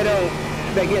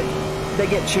 They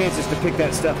get chances to pick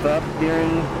that stuff up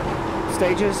during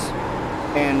stages,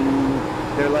 and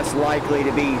they're less likely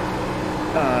to be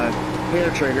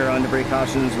hair trigger on debris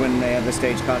cautions when they have the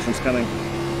stage cautions coming.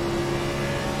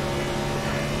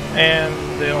 And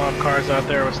they don't have cars out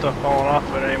there with stuff falling off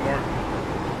of it anymore.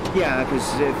 Yeah, because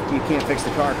if you can't fix the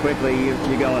car quickly,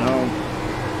 you're going home.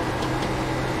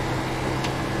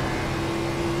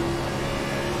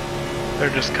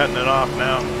 They're just cutting it off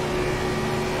now.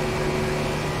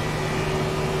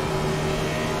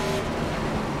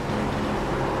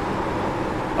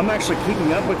 I'm actually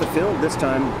keeping up with the field this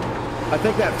time. I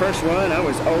think that first run, I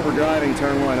was overdriving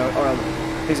turn one, or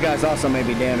these guys also may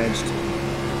be damaged.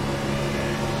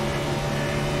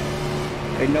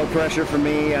 Hey, no pressure for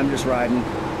me, I'm just riding. In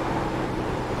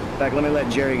fact, let me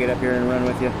let Jerry get up here and run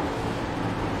with you.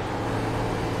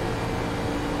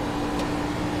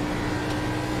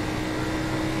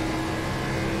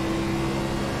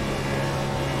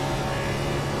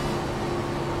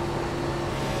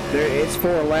 It's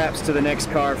 4 laps to the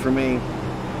next car for me.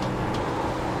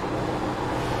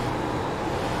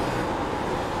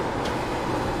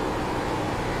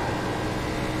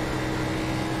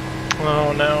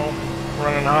 Oh no,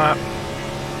 running hot.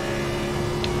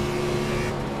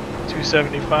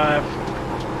 275.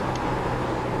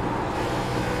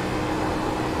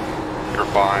 You're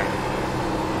fine.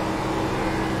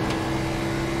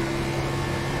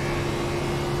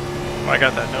 I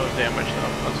got that nose damage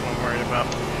though, that's what I'm worried about.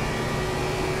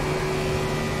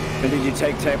 And did you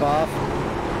take tape off?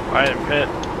 I didn't pit.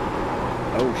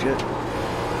 Oh shit.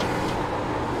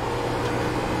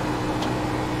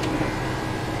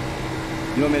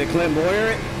 You want me to Clint Boyer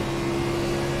it?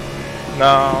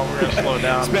 No, we're gonna slow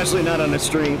down. Especially not on the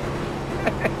street.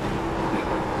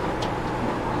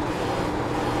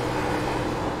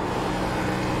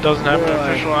 Doesn't have Boy. an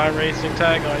official iRacing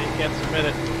tag on it, you can't submit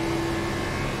it.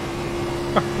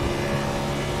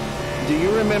 Do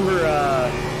you remember,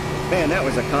 man, that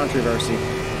was a controversy.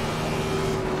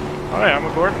 Oh yeah, I'm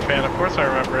a Gordon fan, of course I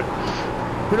remember it.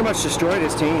 Pretty much destroyed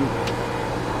his team.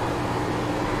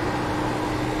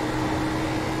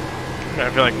 I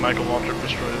feel like Michael Waltrip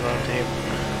destroyed his own team.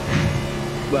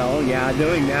 Well, yeah,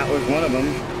 doing that was one of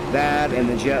them. That and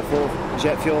the jet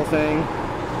fuel thing.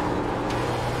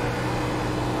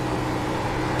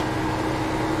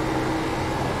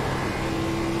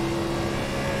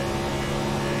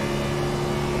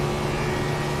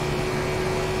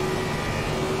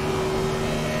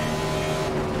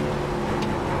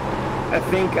 I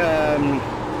think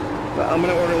I'm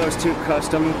gonna order those 2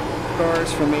 custom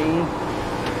cars for me.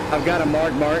 I've got a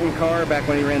Mark Martin car back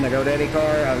when he ran the GoDaddy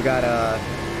car. I've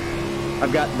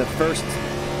got the first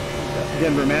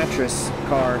Denver Mattress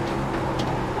car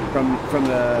from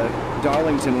the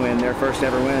Darlington win, their first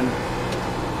ever win.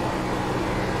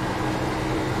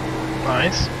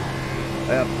 Nice.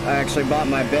 I actually bought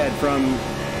my bed from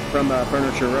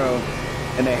Furniture Row,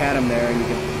 and they had them there, and you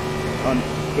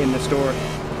could in the store.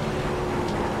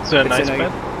 Is it a nice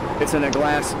bed? It's in a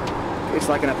glass. It's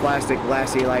like in a plastic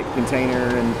glassy like container,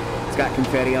 and it's got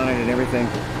confetti on it and everything.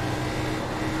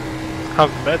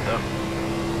 How's the bed though?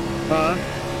 Huh?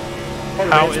 Oh,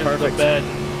 How it's is perfect. the bed?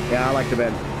 Yeah, I like the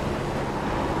bed.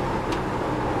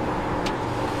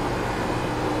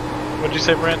 What'd you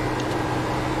say, Brent?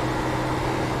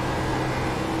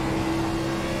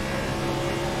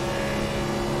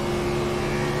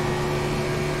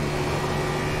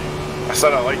 I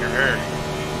said I like your hair.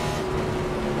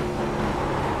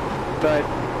 But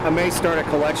I may start a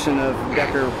collection of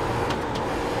Decker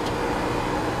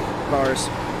cars.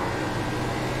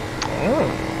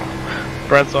 Oh.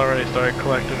 Brent's already started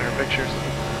collecting her pictures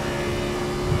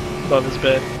above his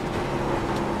bed.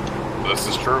 This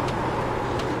is true.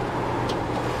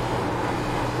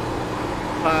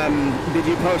 Did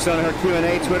you post on her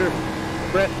Q&A Twitter,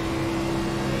 Brett?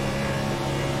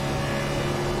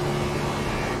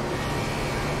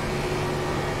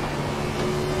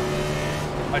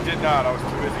 I did not. I was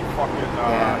too busy fucking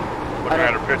looking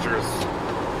at her pictures.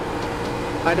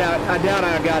 I doubt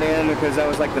I got in because I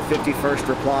was like the 51st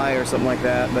reply or something like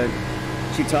that. But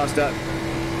she tossed up.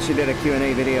 She did a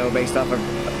Q&A video based off of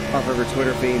her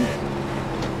Twitter feed.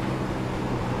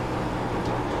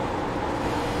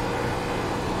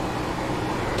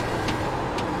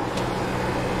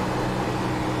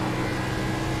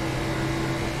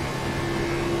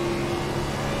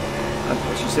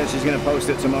 She said she's going to post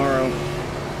it tomorrow.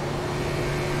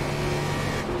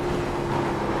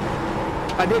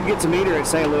 I did get to meet her at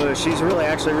St. Louis. She's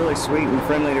actually really sweet and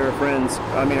friendly to her friends.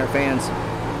 I mean, her fans.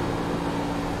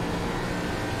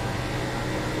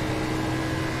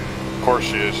 Of course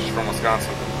she is. She's from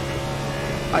Wisconsin.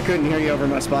 I couldn't hear you over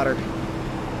my spotter.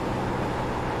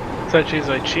 Said she's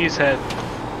a cheesehead.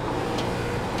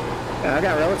 Yeah, I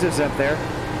got relatives up there.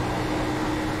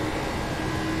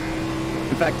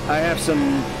 In fact, I have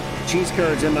some cheese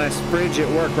curds in my fridge at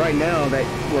work right now that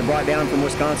were brought down from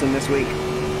Wisconsin this week.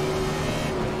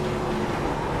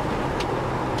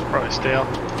 Probably stale.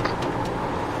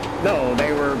 No,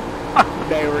 they were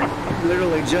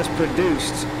literally just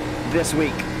produced this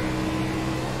week.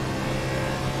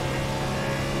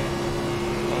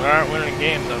 Well, they aren't winning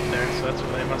games up there, so that's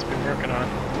what they must be working on.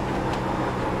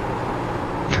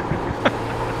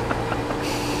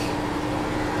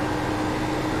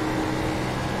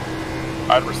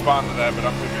 I'd respond to that, but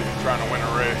I'm too busy trying to win a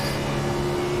race.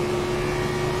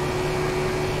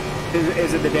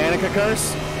 Is it the Danica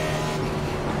curse?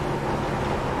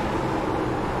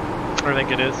 I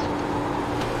think it is.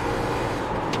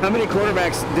 How many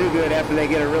quarterbacks do good after they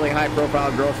get a really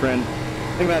high-profile girlfriend?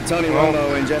 Think about Tony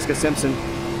Romo and Jessica Simpson.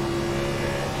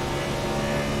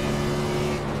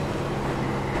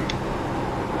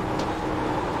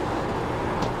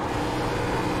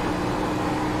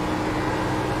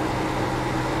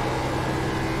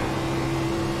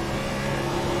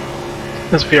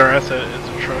 This VRS is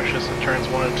atrocious in turns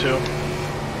 1 and 2.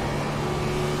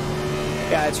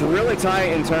 Yeah, it's really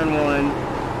tight in turn 1.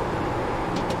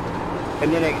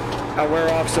 And then I wear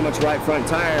off so much right front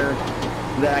tire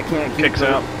that I can't keep Kicks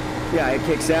out. Yeah, it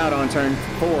kicks out on turn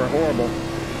 4. Horrible.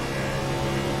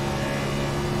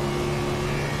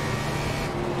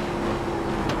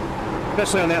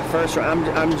 Especially on that first run.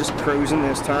 I'm just cruising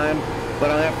this time. But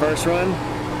on that first run,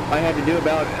 I had to do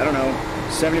about, I don't know,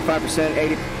 75%,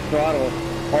 80 throttle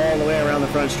all the way around the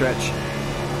front stretch.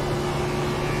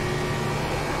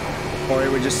 Or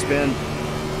it would just spin.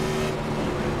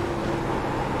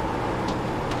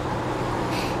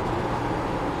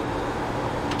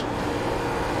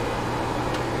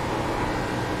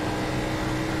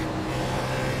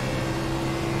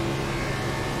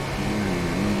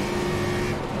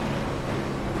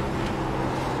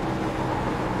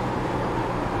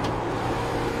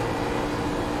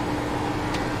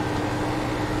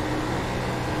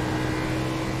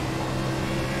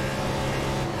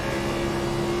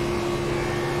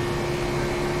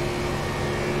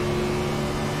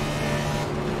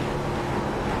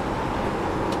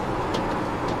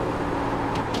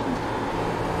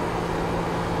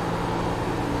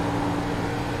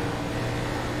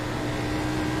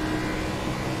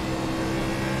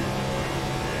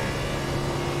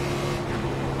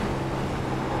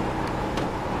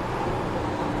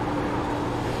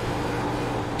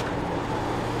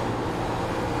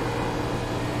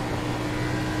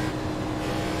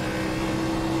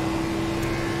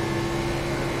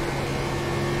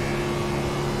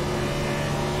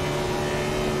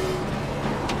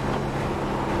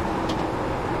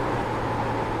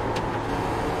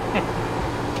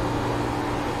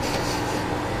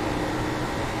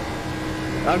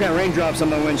 I've got raindrops on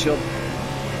my windshield.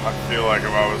 I feel like if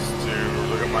I was to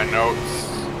look at my notes,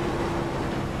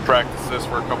 practice this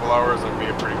for a couple hours, I'd be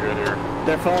pretty good here.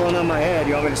 They're falling on my head.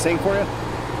 You want me to sing for you?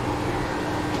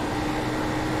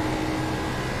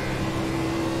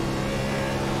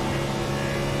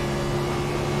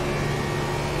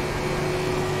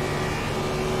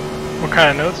 What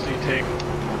kind of notes do you take?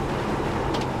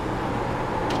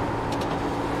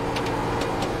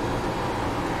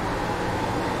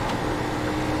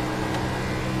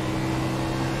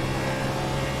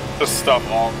 Just stuff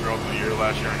all throughout the year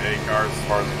last year in A cars as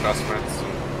far as adjustments.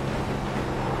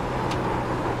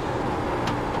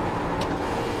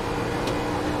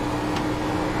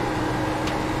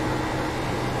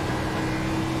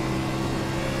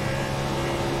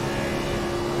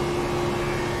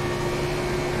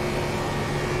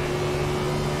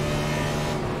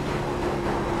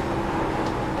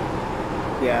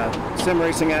 Yeah, Sim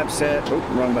Racing app set. Oh,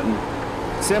 wrong button.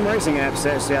 Sim Racing app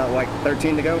says like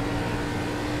 13 to go.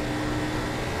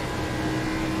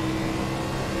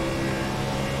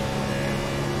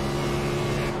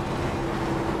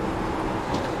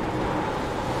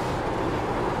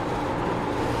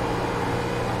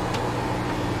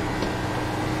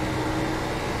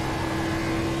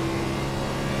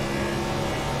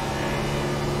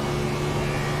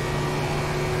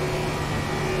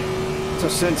 So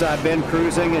since I've been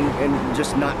cruising and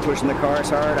just not pushing the car as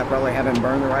hard, I probably haven't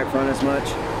burned the right front as much,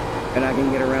 and I can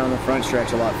get around the front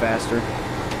stretch a lot faster.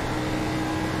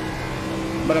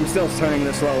 But I'm still turning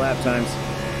the slow lap times.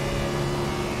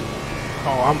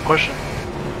 Oh, I'm pushing.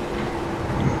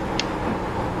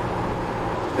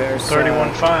 There's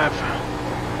 31.5.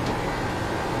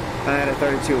 I had a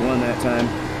 32.1 that time.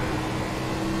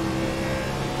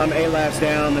 I'm 8 laps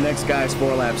down, the next guy's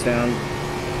 4 laps down.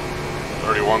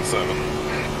 31.7.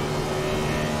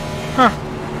 Huh.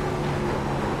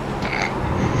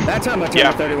 That time I turned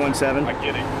Yeah. to 31.7. I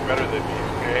get it. You're better than me,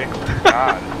 okay?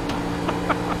 God.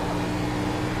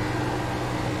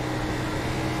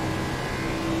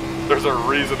 There's a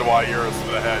reason why you're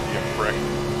ahead, you prick.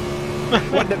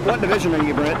 What division are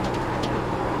you, Brent?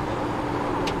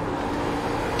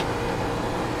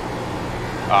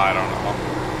 I don't know.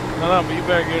 No, but you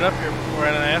better get up here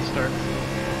before NIS starts.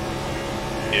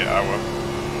 Yeah, I will.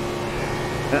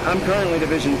 I'm currently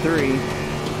Division 3.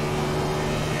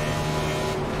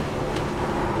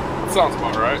 Sounds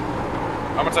about right.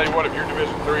 I'm gonna tell you what, if you're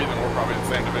Division 3, then we're probably in the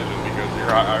same division because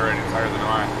your I rating is higher than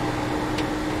mine.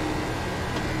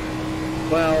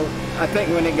 Well, I think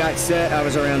when it got set, I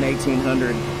was around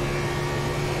 1800.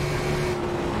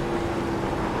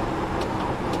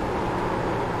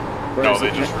 No,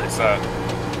 they just reset.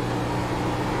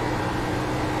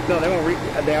 No, they won't.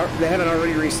 They haven't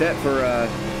already reset for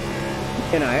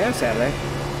NIS, have they?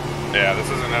 Yeah, this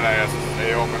isn't NIS, this is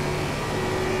A Open.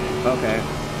 Okay.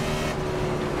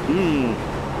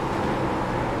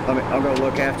 I'll go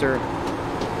look after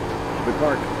the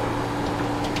park.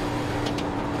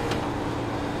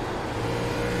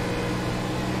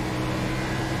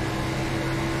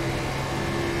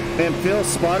 Man, Phil's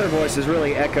spotter voice is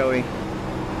really echoey.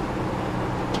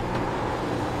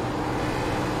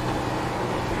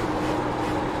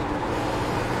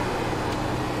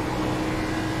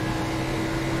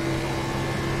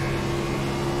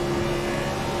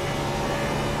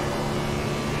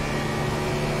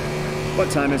 What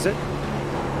time is it?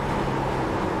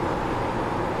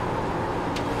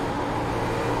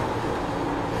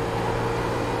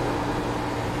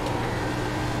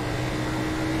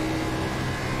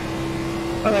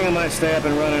 I think I might stay up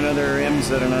and run another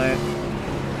IMSA tonight.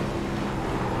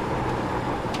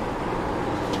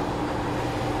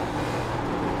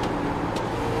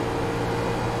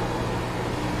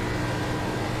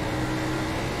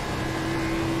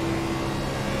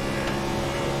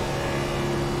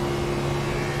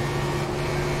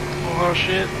 Oh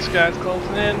shit, this guy's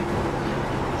closing in.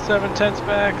 7/10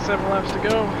 back, 7 laps to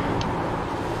go.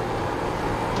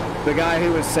 The guy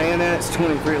who was saying that's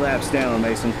 23 laps down,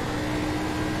 Mason.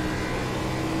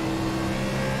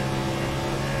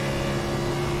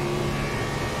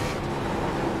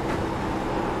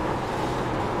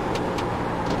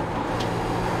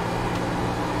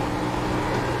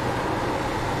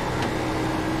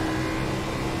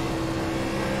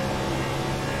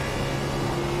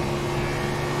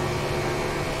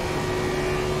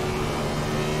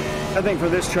 I think for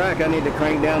this track, I need to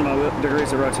crank down my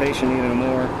degrees of rotation even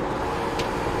more.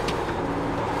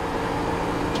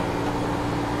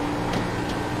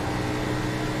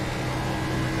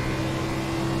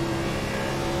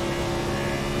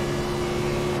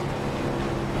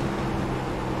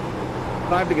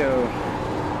 Five to go.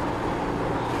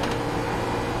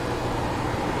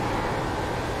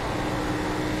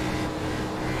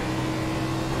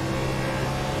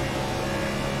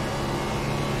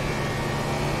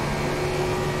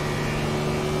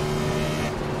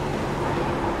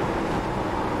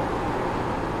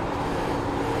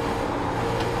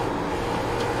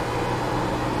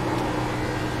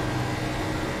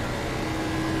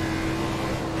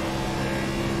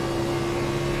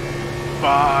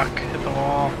 Fuck, hit the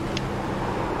wall.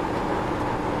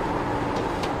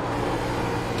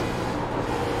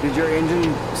 Did your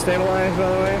engine stabilize, by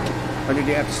the way? Or did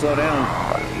you have to slow down?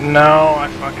 No, I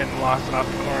fucking lost it off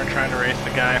the corner trying to race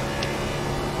the guy.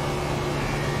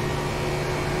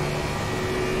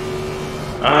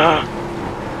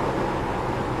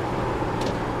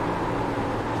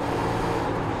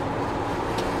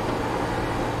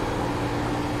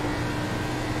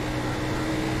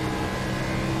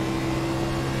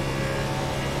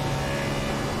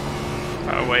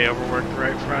 I way overworked the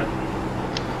right front.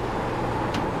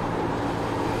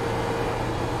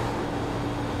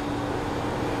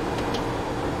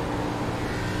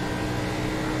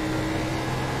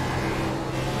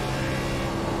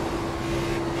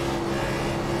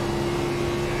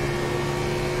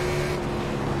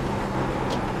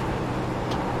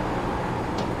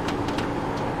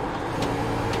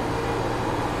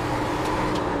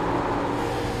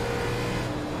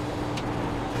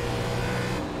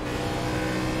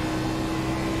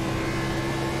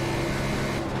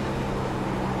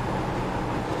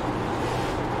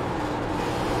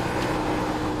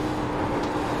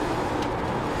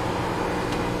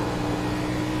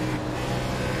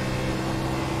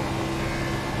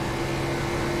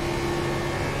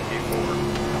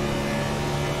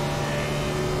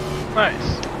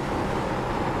 Nice.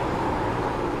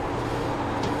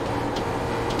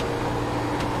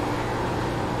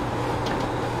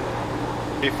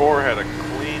 P4 had a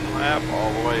clean map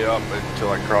all the way up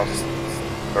until I cross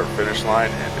our finish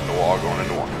line and hit the wall going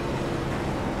into one.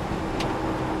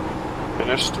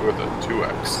 Finished with a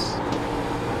 2x.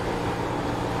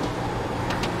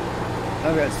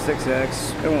 I've got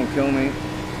 6x. It won't kill me.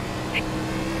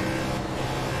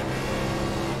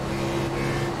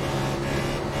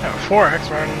 Yeah, 4x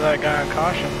running into that guy on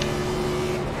caution.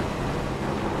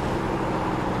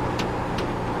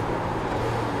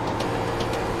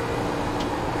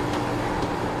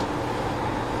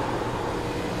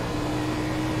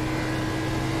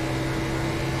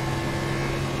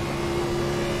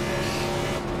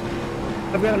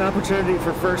 I've got an opportunity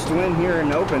for first win here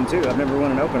in Open too. I've never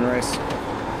won an Open race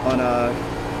on a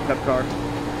Cup car.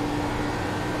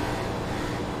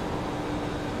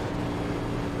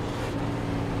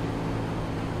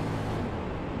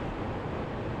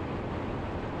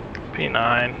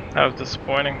 P9. That was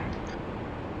disappointing.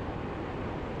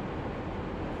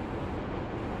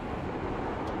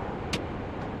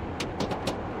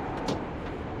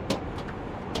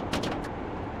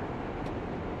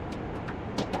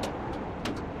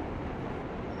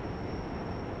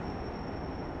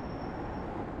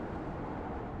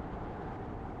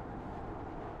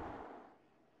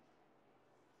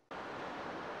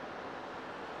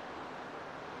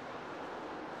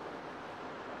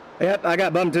 Yep, I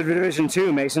got bumped to Division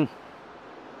 2, Mason.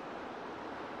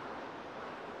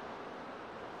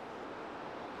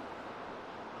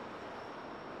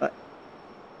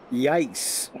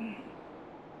 Yikes.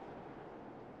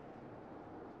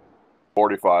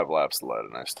 45 laps led,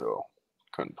 and I still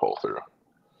couldn't pull through.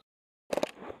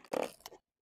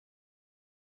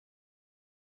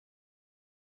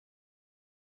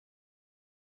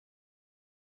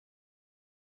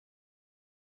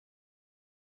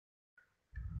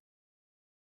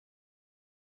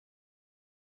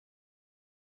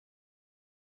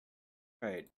 All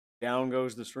right, down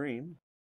goes the stream.